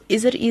 So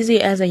is it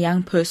easy as a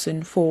young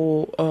person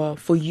for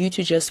you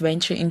to just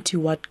venture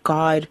into what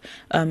God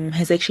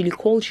has actually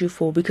called you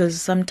for?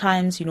 Because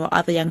sometimes,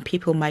 other young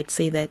people might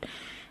say that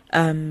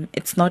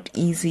it's not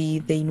easy.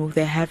 They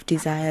have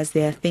desires.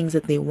 There are things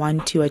that they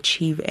want to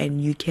achieve,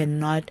 and you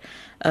cannot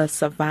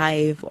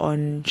survive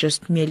on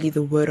just merely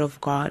the word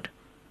of God.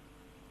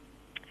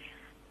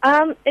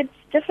 It's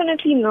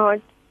definitely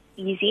not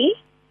easy.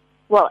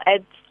 Well,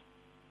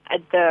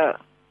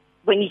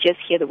 when you just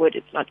hear the word,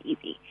 it's not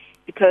easy,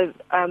 because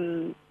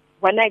when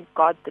I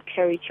got the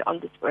courage on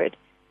this word,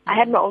 I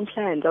had my own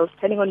plans. I was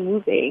planning on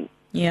moving.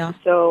 Yeah.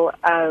 So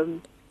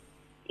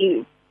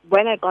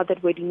when I got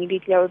that word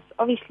immediately, I was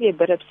obviously a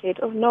bit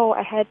upset. Oh no,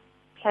 I had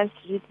plans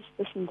to do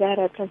this, and that.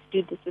 I had plans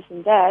to do this,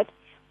 and that.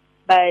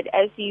 But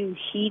as you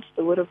heed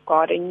the word of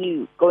God and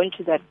you go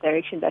into that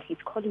direction that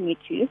He's calling you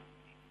to,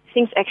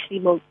 things actually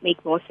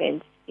make more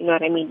sense. You know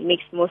what I mean? It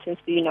makes more sense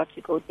for you not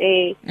to go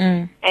there.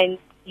 And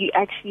you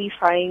actually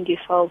find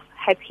yourself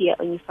happier,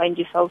 and you find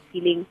yourself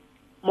feeling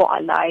more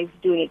alive,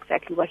 doing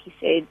exactly what He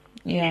said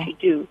you should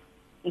do,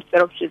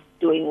 instead of just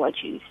doing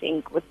what you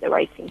think was the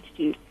right thing to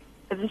do.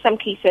 Because in some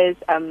cases,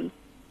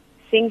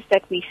 things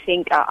that we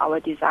think are our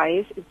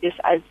desires is just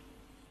us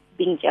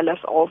being jealous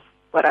of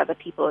what other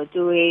people are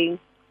doing,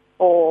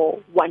 or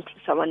wanting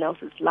someone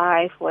else's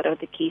life, whatever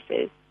the case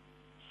is.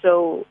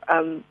 So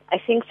I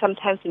think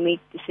sometimes we make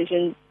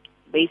decisions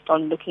based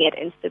on looking at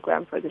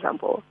Instagram, for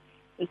example,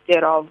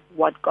 instead of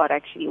what God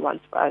actually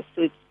wants for us.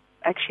 So it's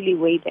actually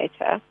way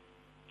better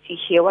to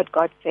hear what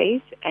God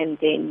says, and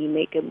then you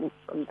make a move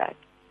from that.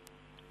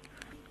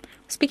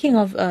 Speaking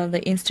of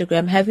the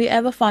Instagram, have you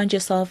ever found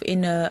yourself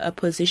in a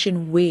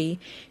position where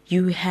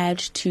you had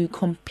to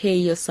compare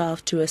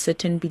yourself to a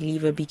certain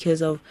believer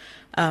because of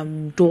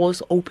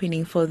doors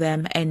opening for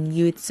them, and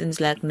it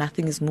seems like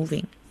nothing is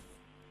moving?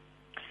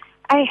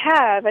 I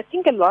have. I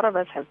think a lot of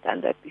us have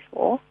done that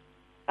before.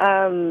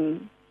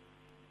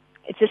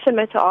 It's just a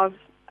matter of,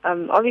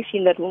 obviously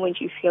in that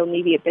moment you feel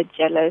maybe a bit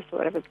jealous or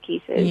whatever the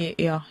case is.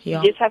 Yeah.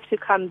 You just have to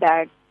come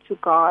back to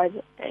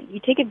God, and you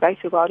take it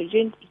back to God.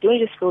 You don't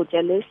just feel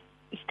jealous.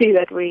 You stay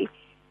that way.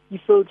 You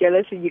feel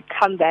jealous, and you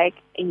come back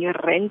and you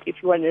rant,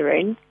 if you want to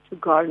rant, to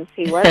God and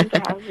say, why don't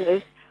I have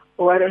this,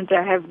 or why don't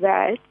I have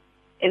that?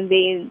 And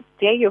then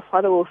there your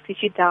Father will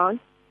sit you down,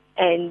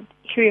 and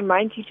He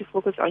reminds you to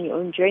focus on your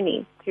own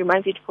journey. He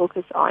reminds you to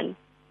focus on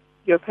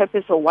your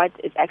purpose, or what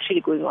is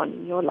actually going on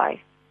in your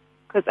life.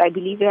 Because I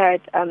believe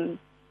that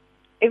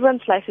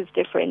everyone's life is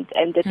different,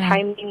 and the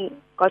timing,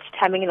 God's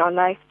timing in our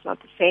life is not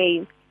the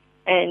same,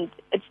 and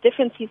it's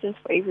different seasons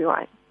for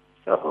everyone.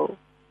 So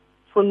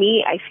for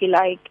me, I feel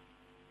like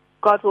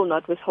God will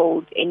not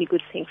withhold any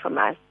good thing from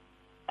us,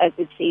 as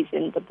it says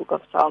in the book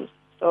of Psalms.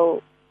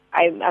 So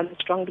I'm a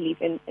strong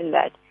believer in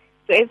that.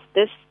 So if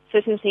this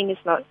certain thing's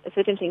not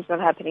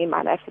happening in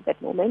my life at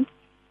that moment,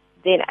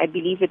 then I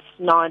believe it's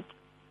not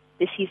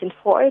the season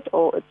for it,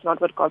 or it's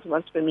not what God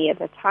wants for me at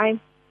that time,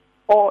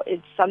 or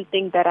it's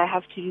something that I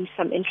have to do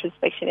some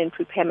introspection and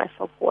prepare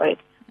myself for it.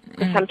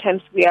 Because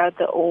sometimes we are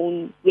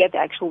the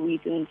actual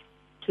reasons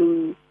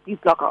we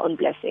block our own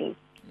blessings.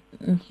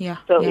 Yeah.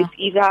 So it's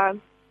either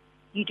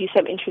you do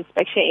some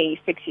introspection and you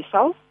fix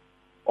yourself,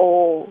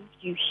 or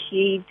you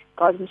heed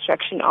God's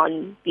instruction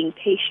on being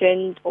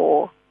patient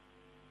or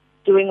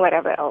doing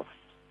whatever else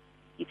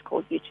He's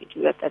called you to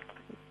do at that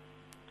time.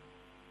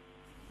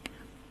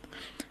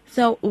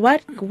 So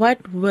what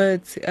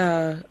words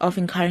of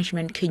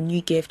encouragement can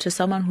you give to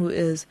someone who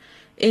is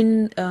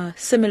in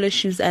similar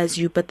shoes as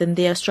you, but then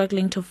they are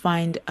struggling to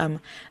find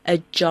a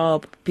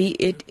job, be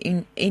it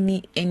in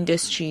any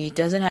industry? It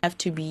doesn't have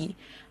to be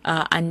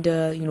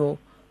under,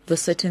 the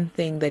certain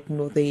thing that,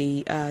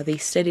 they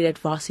studied at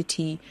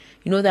varsity.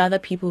 The other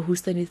people who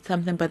studied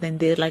something, but then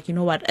they're like,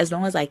 what, as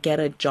long as I get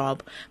a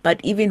job. But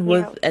even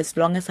with as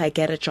long as I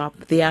get a job,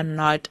 they're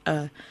not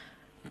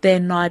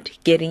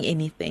getting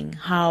anything.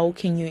 How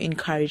can you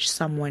encourage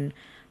someone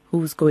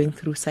who's going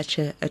through such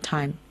a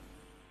time?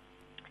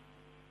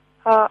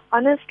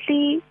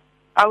 Honestly,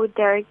 I would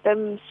direct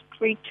them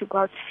straight to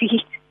God's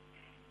feet,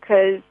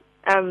 because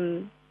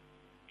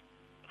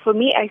for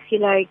me, I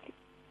feel like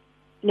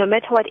no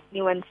matter what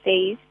anyone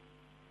says,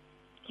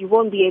 you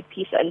won't be at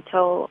peace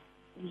until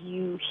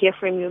you hear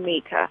from your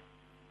Maker,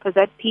 because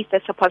that peace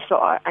that surpasses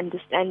our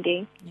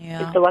understanding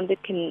is the one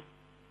that can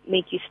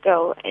make you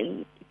still,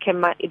 and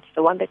it's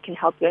the one that can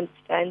help you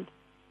understand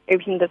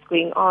everything that's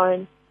going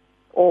on,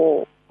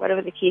 or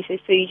whatever the case is.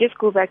 So you just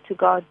go back to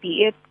God,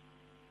 be it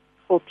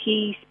for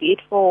peace, be it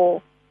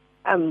for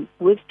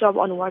wisdom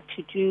on what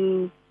to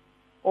do,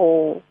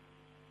 or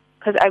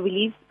because I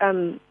believe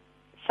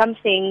some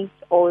things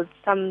or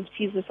some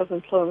seasons of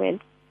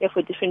employment, they're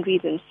for different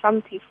reasons.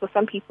 For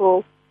some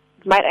people,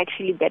 it might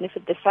actually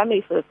benefit the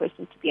family for the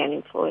person to be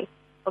unemployed,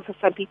 or for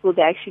some people,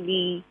 they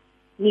actually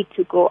need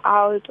to go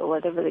out, or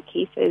whatever the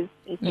case is,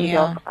 in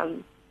terms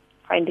of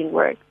finding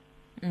work.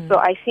 So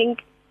I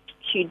think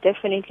you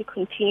definitely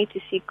continue to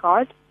seek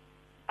God.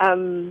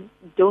 Don't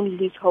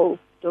lose hope.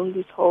 Don't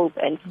lose hope,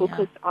 and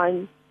focus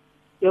on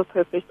your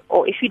purpose.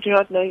 Or if you do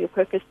not know your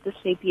purpose, this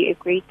may be a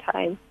great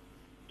time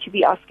to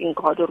be asking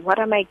God, what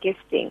are my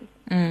giftings?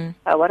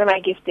 What are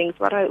my giftings?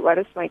 What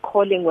is my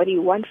calling? What do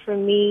you want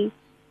from me?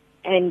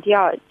 And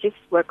just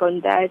work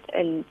on that.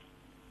 And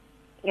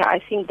I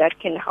think that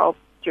can help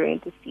during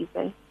the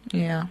season.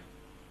 Yeah.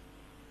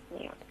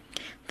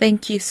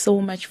 Thank you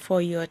so much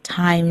for your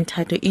time,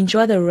 Thato.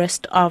 Enjoy the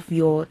rest of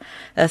your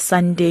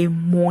Sunday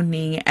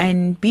morning,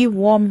 and be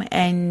warm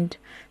and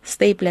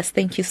stay blessed.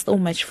 Thank you so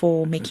much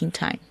for making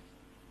time.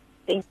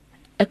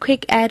 A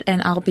quick ad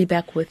and I'll be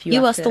back with you.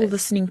 You are still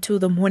listening to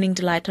The Morning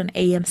Delight on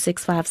AM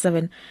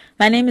 657.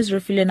 My name is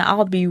Refilwe and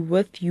I'll be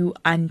with you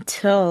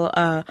until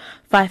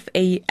 5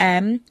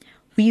 a.m.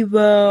 We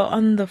were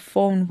on the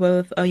phone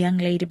with a young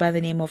lady by the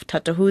name of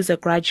Thato, who is a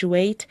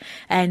graduate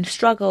and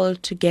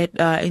struggled to get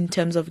in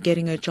terms of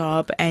getting a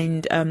job,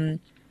 and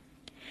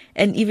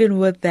even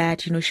with that,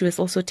 she was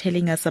also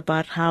telling us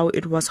about how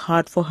it was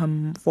hard for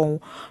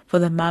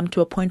the mom,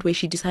 to a point where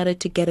she decided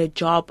to get a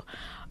job.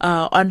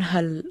 On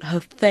her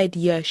third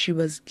year, she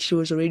was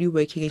already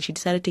working, and she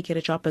decided to get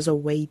a job as a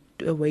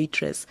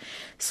waitress.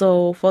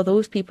 So for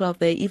those people out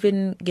there,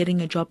 even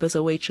getting a job as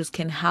a waitress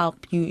can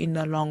help you in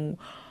a long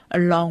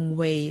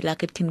way.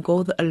 Like, it can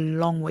go a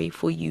long way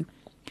for you.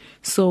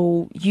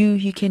 So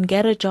you can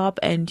get a job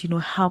and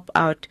help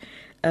out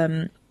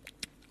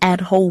at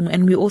home.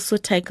 And we also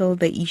tackle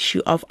the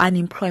issue of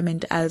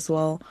unemployment as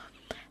well,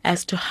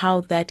 as to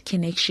how that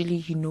can actually,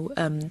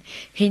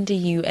 hinder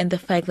you, and the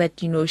fact that,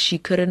 she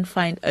couldn't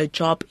find a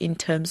job in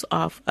terms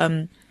of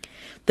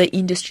the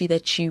industry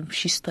that she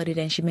studied.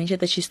 And she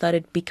mentioned that she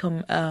started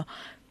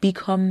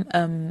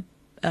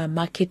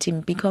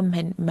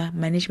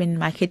management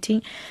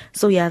marketing.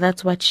 So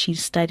that's what she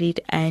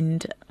studied,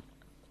 and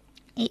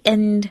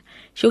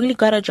she only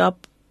got a job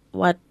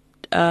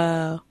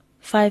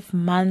 5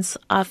 months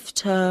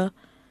after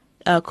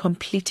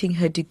completing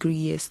her degree.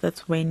 Yes,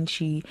 that's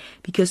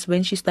because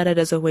when she started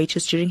as a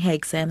waitress, during her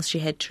exams, she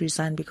had to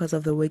resign because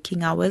of the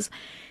working hours,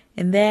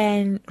 and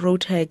then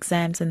wrote her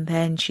exams, and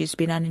then she's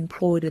been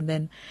unemployed. And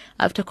then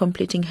after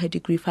completing her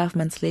degree 5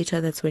 months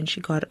later, that's when she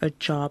got a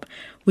job,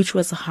 which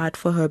was hard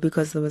for her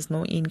because there was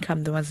no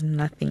income, there was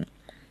nothing.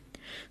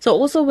 So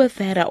also with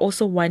that, I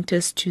also want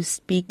us to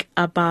speak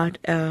about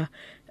a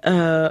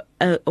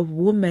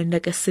woman,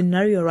 like a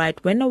scenario, right?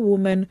 When a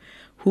woman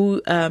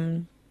who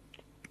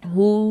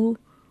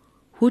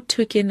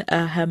took in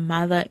her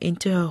mother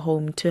into her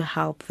home to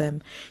help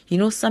them.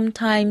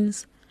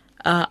 Sometimes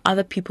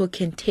other people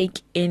can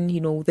take in,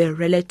 their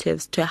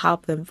relatives to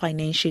help them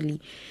financially.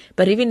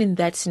 But even in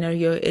that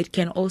scenario, it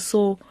can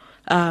also,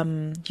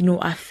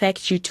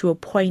 affect you to a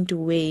point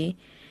where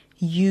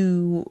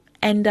you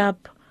end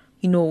up,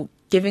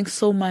 giving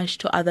so much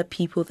to other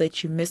people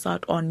that you miss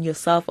out on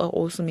yourself, or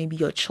also maybe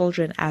your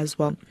children as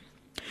well.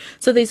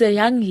 So there's a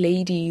young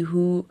lady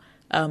who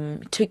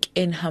took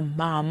in her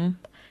mom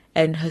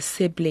and her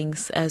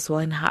siblings as well,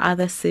 and her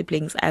other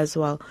siblings as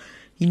well,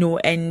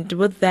 and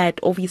with that,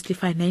 obviously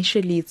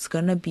financially it's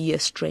gonna be a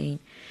strain,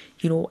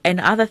 and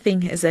other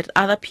thing is that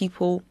other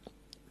people,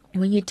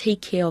 when you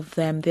take care of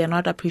them, they're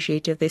not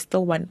appreciative. They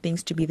still want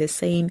things to be the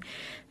same.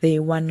 They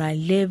want to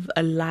live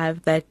a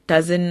life that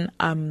doesn't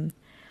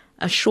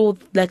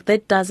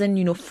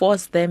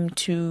force them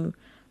to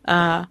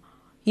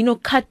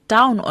cut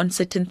down on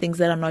certain things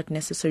that are not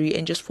necessary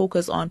and just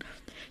focus on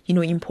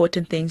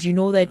important things.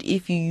 That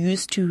if you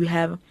used to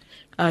have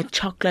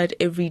chocolate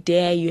every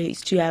day, you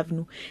used to have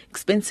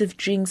expensive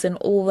drinks and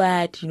all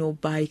that,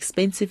 buy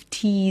expensive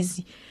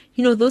teas,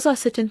 those are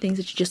certain things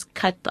that you just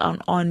cut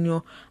down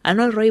on. I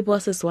know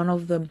rooibos is one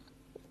of the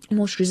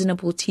most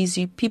reasonable teas.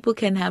 People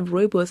can have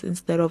rooibos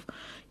instead of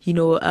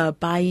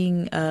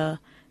buying a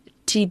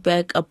tea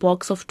bag, a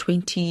box of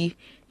 20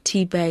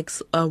 tea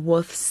bags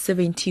worth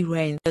 70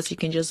 rand. So you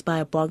can just buy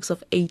a box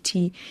of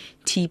 80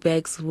 tea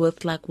bags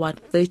worth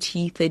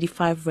 30,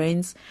 35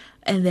 rands,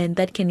 and then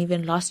that can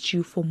even last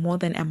you for more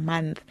than a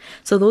month.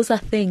 So those are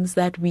things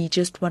that we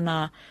just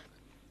wanna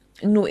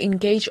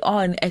engage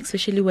on,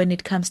 especially when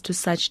it comes to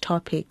such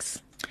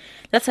topics.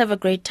 Let's have a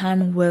great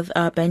time with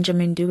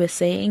Benjamin Dube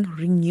saying,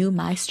 "Renew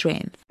my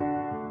strength."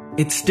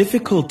 It's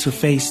difficult to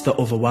face the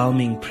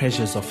overwhelming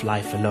pressures of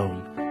life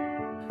alone.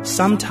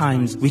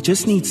 Sometimes we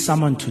just need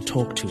someone to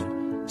talk to,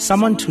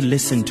 someone to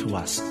listen to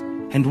us.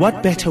 And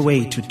what better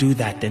way to do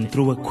that than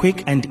through a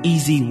quick and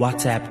easy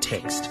WhatsApp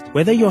text?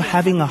 Whether you're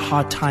having a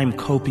hard time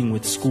coping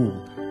with school,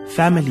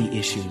 family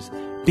issues,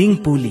 being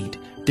bullied,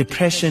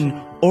 depression,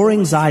 or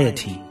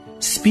anxiety,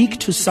 speak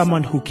to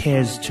someone who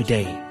cares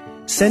today.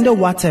 Send a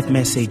WhatsApp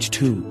message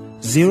to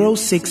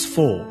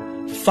 064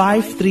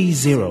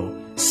 530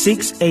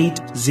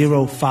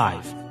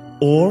 6805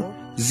 or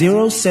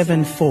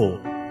 074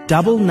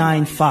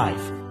 995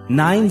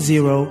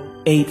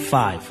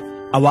 9085.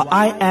 Our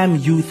I Am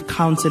Youth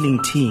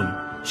Counseling team,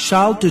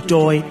 Charles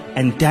Dudoy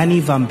and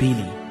Danny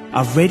Vambili,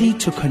 are ready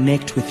to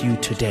connect with you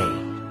today.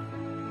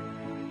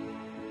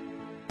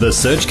 The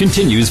search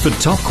continues for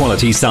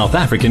top-quality South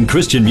African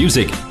Christian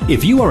music.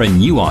 If you are a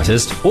new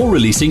artist or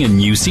releasing a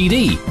new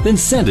CD, then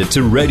send it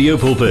to Radio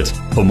Pulpit.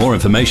 For more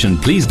information,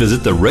 please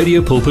visit the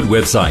Radio Pulpit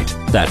website.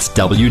 That's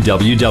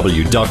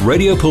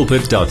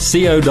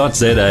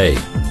www.radiopulpit.co.za.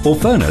 Or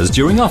phone us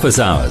during office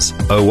hours,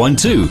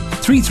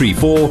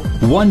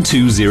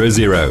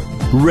 012-334-1200.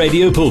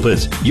 Radio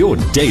Pulpit, your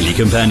daily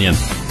companion.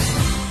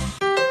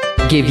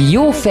 Give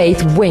your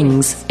faith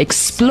wings.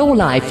 Explore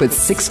life with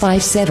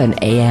 657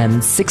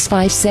 AM.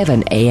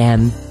 657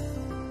 AM.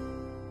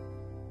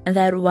 And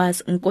that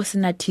was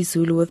Nkosinathi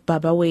Zulu with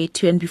Baba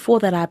Wetu. And before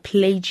that, I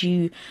played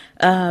you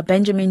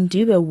Benjamin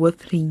Dube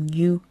with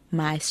Renew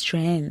My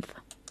Strength.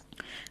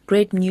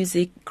 Great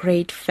music,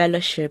 great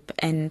fellowship.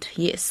 And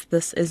yes,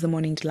 this is the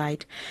Morning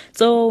Delight.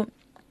 So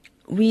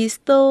we're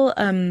still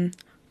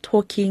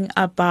talking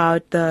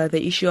about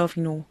the issue of,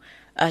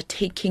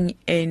 taking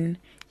in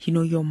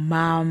your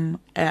mom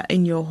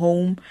in your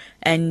home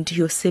and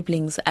your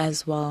siblings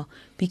as well,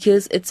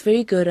 because it's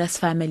very good as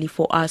family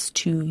for us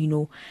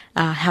to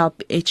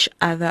help each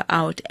other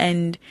out.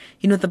 And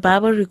the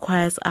Bible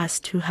requires us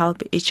to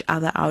help each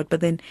other out, but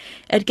then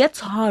it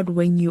gets hard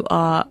when you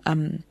are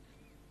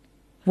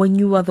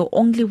the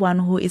only one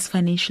who is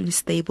financially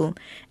stable.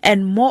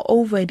 And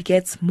moreover, it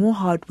gets more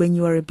hard when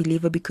you are a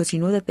believer, because you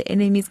know that the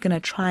enemy is going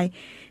to try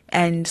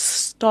and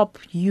stop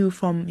you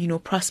from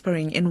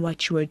prospering in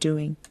what you are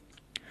doing.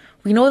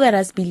 We know that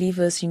as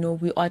believers,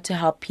 we ought to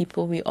help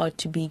people, we ought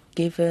to be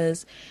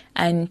givers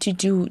and to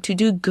do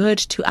good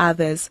to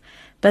others.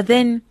 But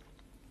then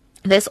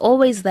there's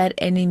always that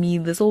enemy,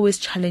 there's always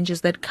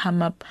challenges that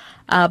come up.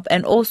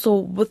 And also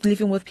with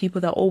living with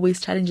people, there are always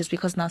challenges,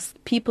 because now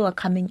people are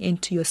coming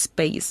into your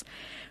space,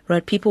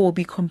 right? People will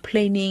be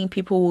complaining,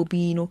 people will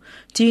be,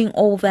 doing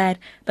all that.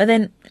 But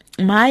then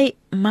my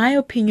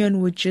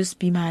opinion would just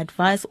be, my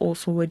advice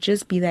also would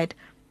just be that,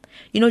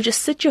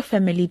 just sit your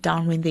family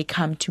down when they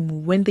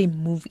when they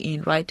move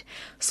in, right?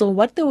 So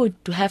what they would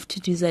have to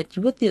do is that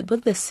with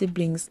the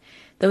siblings,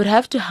 they would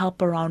have to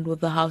help around with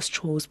the house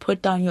chores,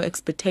 put down your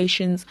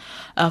expectations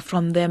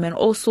from them, and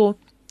also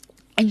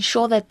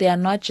ensure that they are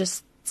not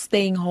just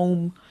staying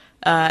home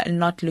and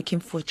not looking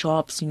for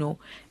jobs,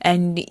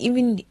 And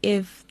even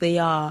if they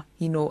are,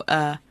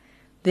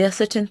 there are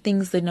certain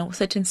things,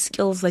 certain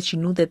skills that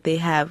that they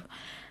have.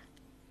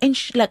 And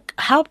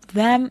help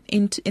them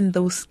in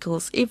those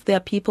skills. If there are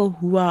people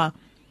who are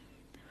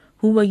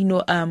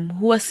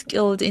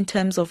skilled in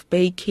terms of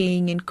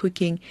baking and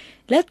cooking,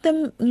 let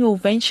them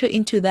venture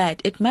into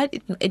that.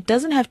 It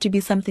doesn't have to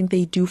be something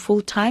they do full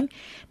time,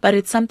 but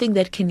it's something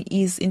that can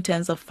ease in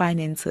terms of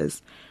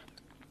finances,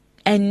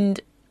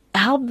 and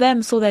help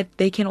them so that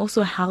they can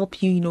also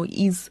help you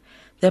ease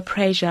the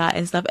pressure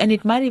and stuff. And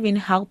it might even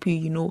help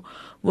you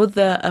with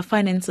the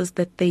finances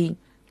that they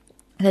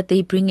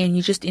bring in.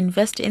 You just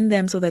invest in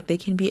them so that they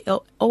can be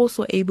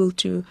also able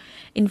to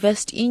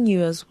invest in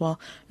you as well.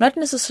 Not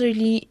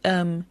necessarily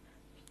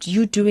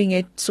you doing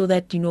it so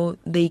that,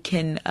 they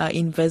can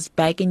invest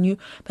back in you,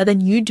 but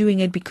then you doing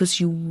it because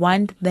you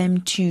want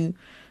them to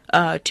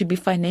be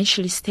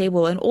financially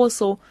stable. And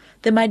also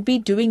they might be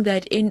doing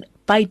that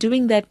by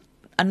doing that,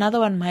 another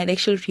one might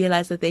actually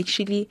realize that they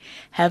actually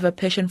have a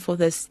passion for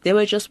this. They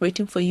were just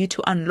waiting for you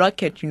to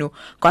unlock it.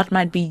 God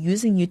might be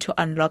using you to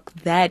unlock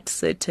that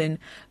certain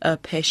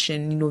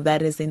passion,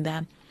 that is in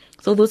them.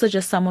 So those are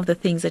just some of the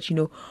things that,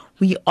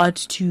 we ought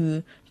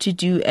to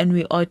do and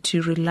we ought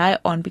to rely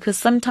on, because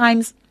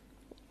sometimes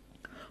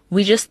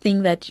we just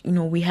think that,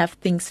 we have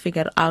things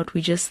figured out.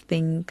 We just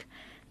think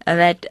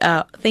that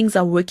things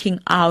are working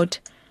out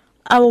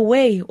our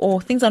way, or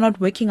things are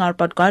not working out,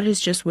 but God is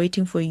just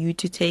waiting for you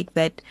to take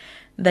that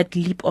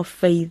leap of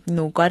faith.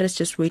 God is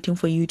just waiting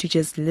for you to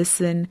just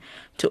listen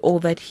to all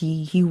that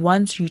He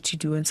wants you to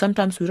do. And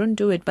sometimes we don't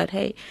do it, but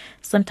hey,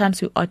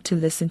 sometimes we ought to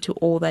listen to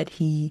all that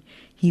He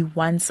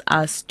wants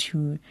us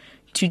to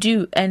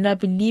do. And I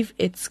believe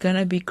it's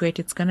gonna be great.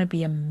 It's gonna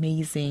be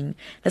amazing.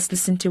 Let's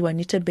listen to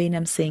Anita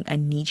Bainham saying, "I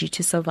need you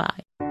to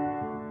survive."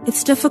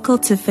 It's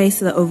difficult to face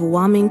the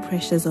overwhelming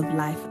pressures of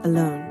life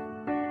alone.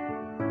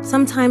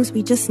 Sometimes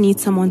we just need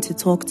someone to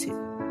talk to,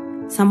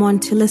 someone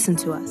to listen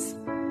to us.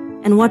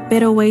 And what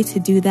better way to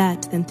do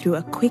that than through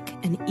a quick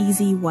and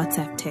easy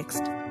WhatsApp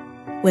text?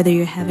 Whether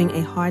you're having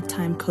a hard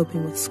time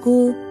coping with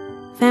school,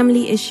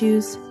 family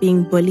issues,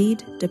 being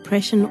bullied,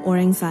 depression, or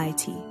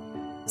anxiety,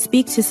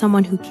 speak to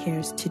someone who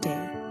cares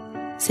today.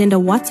 Send a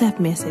WhatsApp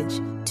message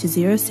to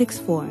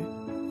 064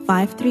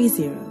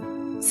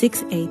 530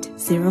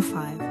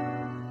 6805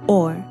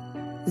 or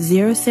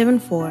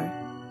 074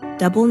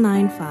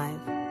 995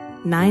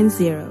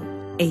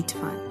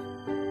 9085.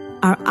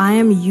 Our I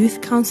Am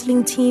Youth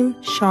Counseling team,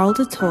 Charles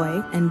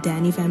DeToy and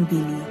Danny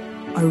Vambili,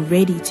 are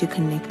ready to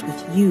connect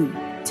with you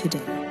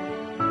today.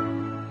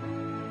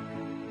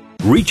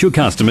 Reach your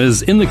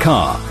customers in the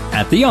car,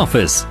 at the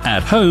office,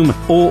 at home,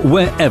 or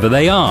wherever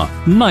they are,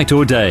 night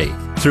or day.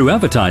 Through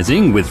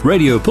advertising with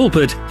Radio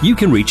Pulpit, you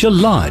can reach a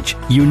large,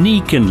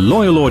 unique and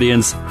loyal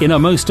audience in a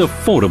most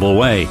affordable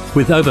way.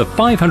 With over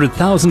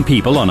 500,000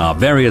 people on our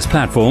various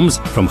platforms,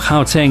 from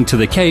Gauteng to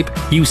the Cape,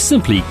 you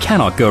simply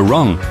cannot go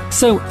wrong.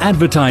 So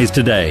advertise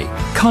today.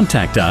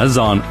 Contact us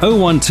on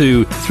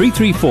 012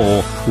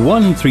 334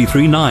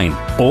 1339,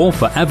 or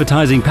for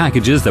advertising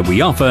packages that we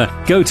offer,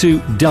 go to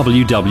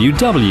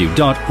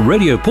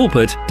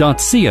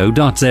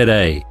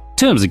www.radiopulpit.co.za.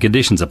 Terms and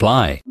conditions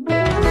apply.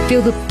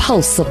 Feel the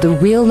pulse of the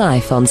real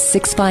life on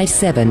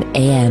 657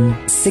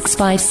 AM.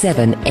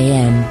 657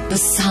 AM. The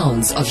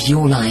sounds of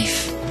your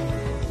life.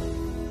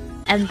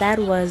 And that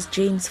was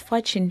James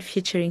Fortune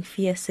featuring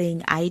Fia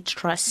saying, "I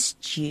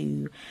trust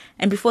you."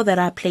 And before that,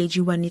 I played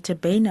you Anita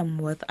Bainham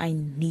with "I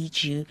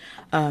Need You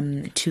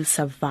to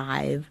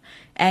Survive."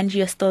 And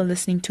you're still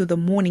listening to The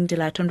Morning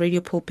Delight on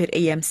Radio Pulpit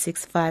AM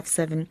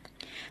 657.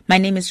 My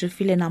name is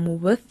Refilwe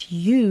Lamola with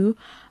you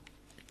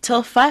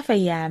till 5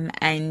 a.m.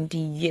 And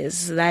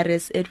yes, that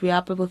is it. We are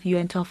up with you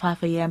until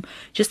 5 a.m.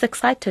 Just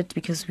excited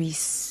because we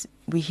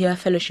here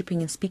fellowshipping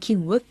and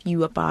speaking with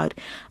you about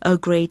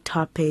great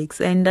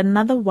topics. And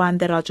another one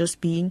that I'll just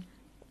be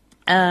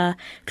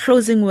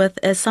closing with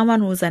is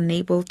someone who's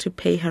unable to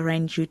pay her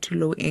rent due to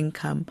low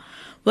income.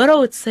 What I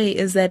would say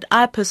is that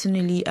I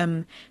personally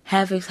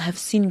have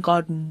seen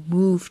God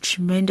move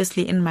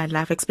tremendously in my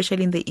life,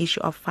 especially in the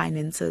issue of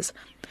finances.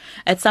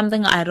 It's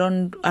something I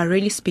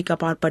really speak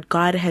about, but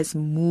God has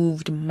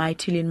moved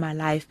mightily in my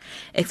life,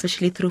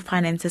 especially through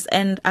finances.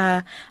 And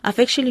I've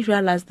actually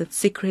realized the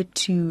secret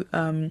to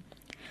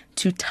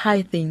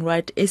tithing,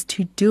 right, is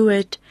to do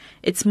it.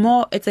 It's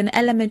an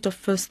element of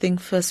first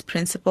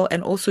principle,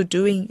 and also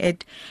doing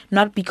it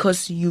not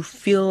because you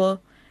feel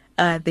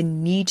the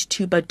need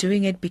to, but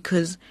doing it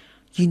because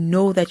you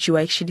know that you're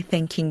actually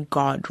thanking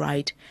God,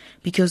 right?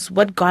 Because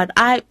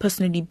I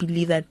personally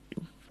believe that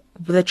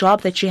the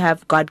job that you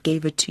have, God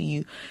gave it to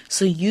you.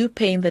 So you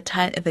paying the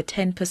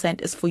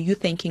 10% is for you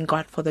thanking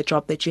God for the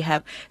job that you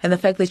have and the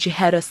fact that you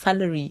had a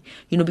salary,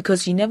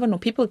 because you never know.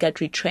 People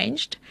get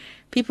retrenched.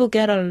 People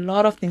get a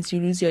lot of things. You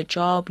lose your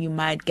job. You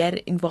might get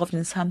involved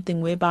in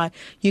something whereby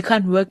you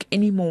can't work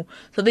anymore.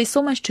 So there's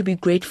so much to be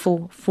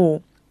grateful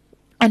for.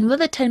 And with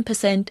the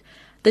 10%,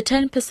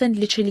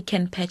 literally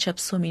can patch up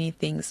so many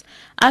things.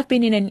 I've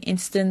been in an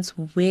instance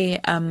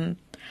where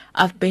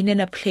I've been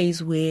in a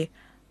place where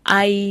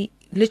I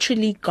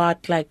literally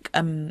got like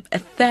a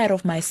third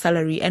of my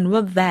salary, and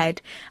with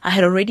that I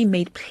had already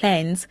made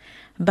plans,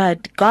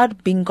 but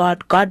God being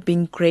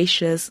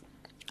gracious,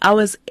 I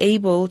was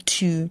able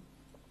to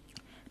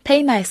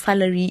pay my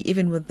salary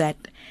even with that.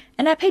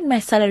 And I paid my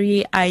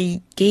salary. I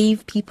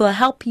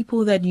helped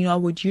people that I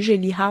would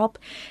usually help,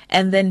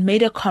 and then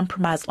made a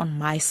compromise on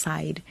my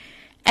side.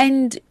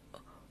 And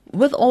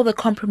with all the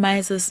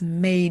compromises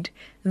made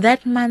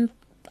that month,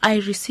 I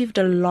received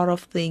a lot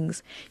of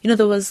things.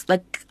 There was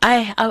like I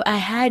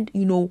had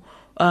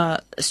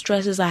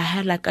stresses. I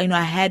had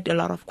I had a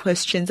lot of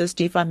questions as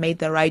to if I made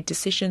the right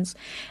decisions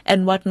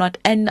and whatnot.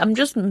 And I'm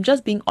just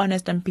being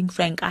honest and being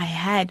frank. I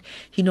had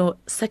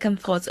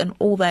second thoughts and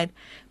all that.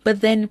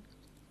 But then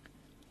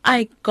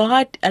I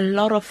got a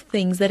lot of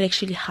things that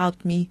actually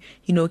helped me,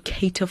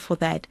 cater for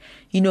that.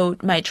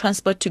 My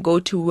transport to go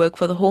to work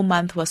for the whole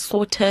month was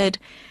sorted,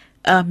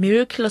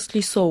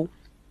 miraculously so.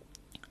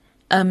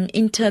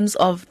 In terms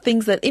of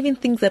things that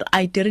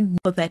I didn't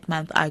know that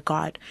month I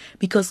got,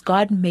 because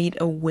God made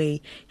a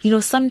way.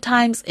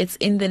 Sometimes it's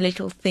in the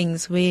little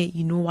things where,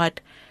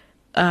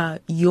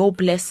 your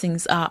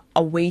blessings are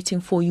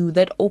awaiting for you.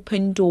 That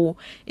open door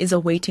is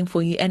awaiting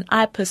for you. And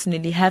I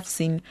personally have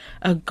seen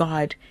a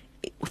God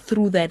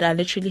through that. I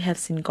literally have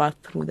seen God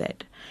through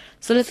that.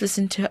 So let's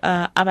listen to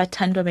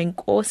Abathandwa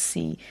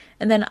Benkosi,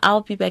 and then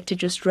I'll be back to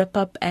just wrap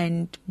up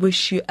and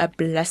wish you a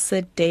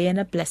blessed day and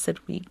a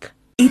blessed week.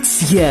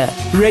 It's here.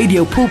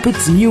 Radio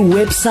Pulpit's new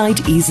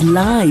website is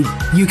live.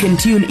 You can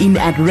tune in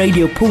at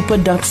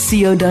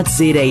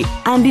radiopulpit.co.za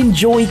and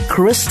enjoy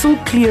crystal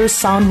clear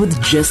sound with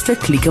just a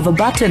click of a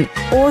button,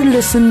 or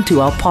listen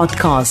to our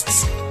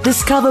podcasts.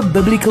 Discover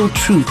biblical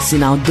truths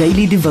in our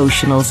daily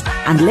devotionals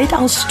and let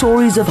our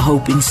stories of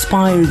hope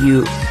inspire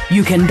you.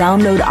 You can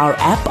download our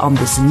app on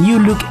this new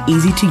look,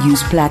 easy to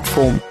use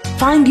platform.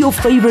 Find your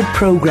favorite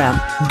program,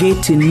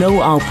 get to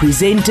know our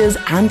presenters,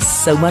 and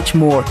so much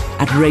more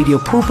at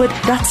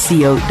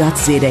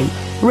radiopulpit.co.za.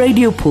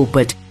 Radio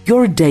Pulpit,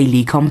 your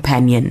daily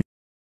companion.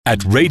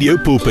 At Radio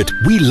Pulpit,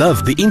 we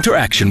love the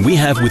interaction we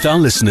have with our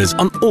listeners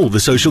on all the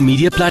social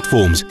media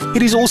platforms.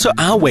 It is also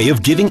our way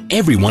of giving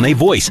everyone a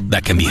voice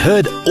that can be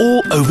heard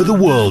all over the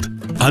world.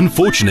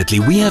 Unfortunately,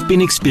 we have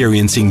been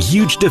experiencing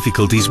huge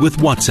difficulties with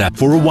WhatsApp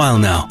for a while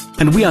now,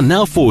 and we are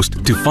now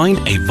forced to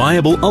find a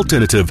viable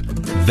alternative.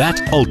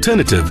 That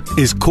alternative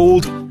is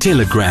called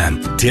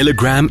Telegram.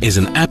 Telegram is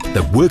an app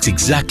that works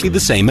exactly the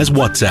same as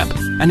WhatsApp,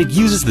 and it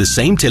uses the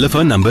same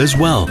telephone number as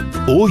well.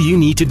 All you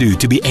need to do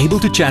to be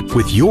able to chat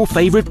with your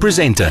favorite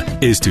presenter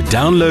is to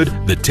download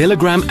the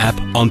Telegram app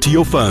onto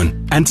your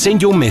phone and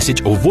send your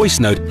message or voice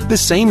note the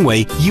same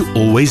way you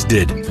always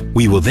did.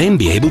 We will then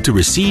be able to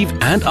receive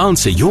and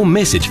answer your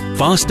message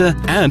faster,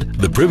 and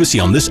the privacy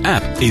on this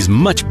app is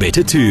much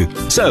better too.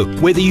 So,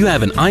 whether you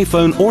have an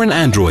iPhone or an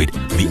Android,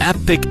 the app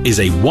pic is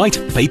a white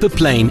paper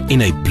plane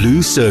in a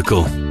blue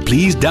circle.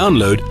 Please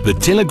download the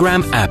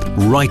Telegram app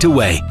right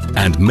away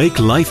and make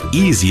life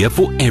easier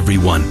for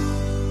everyone.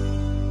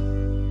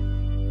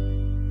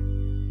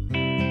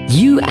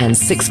 You and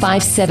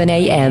 657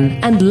 AM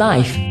and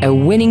life, a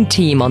winning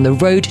team on the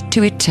road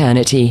to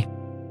eternity.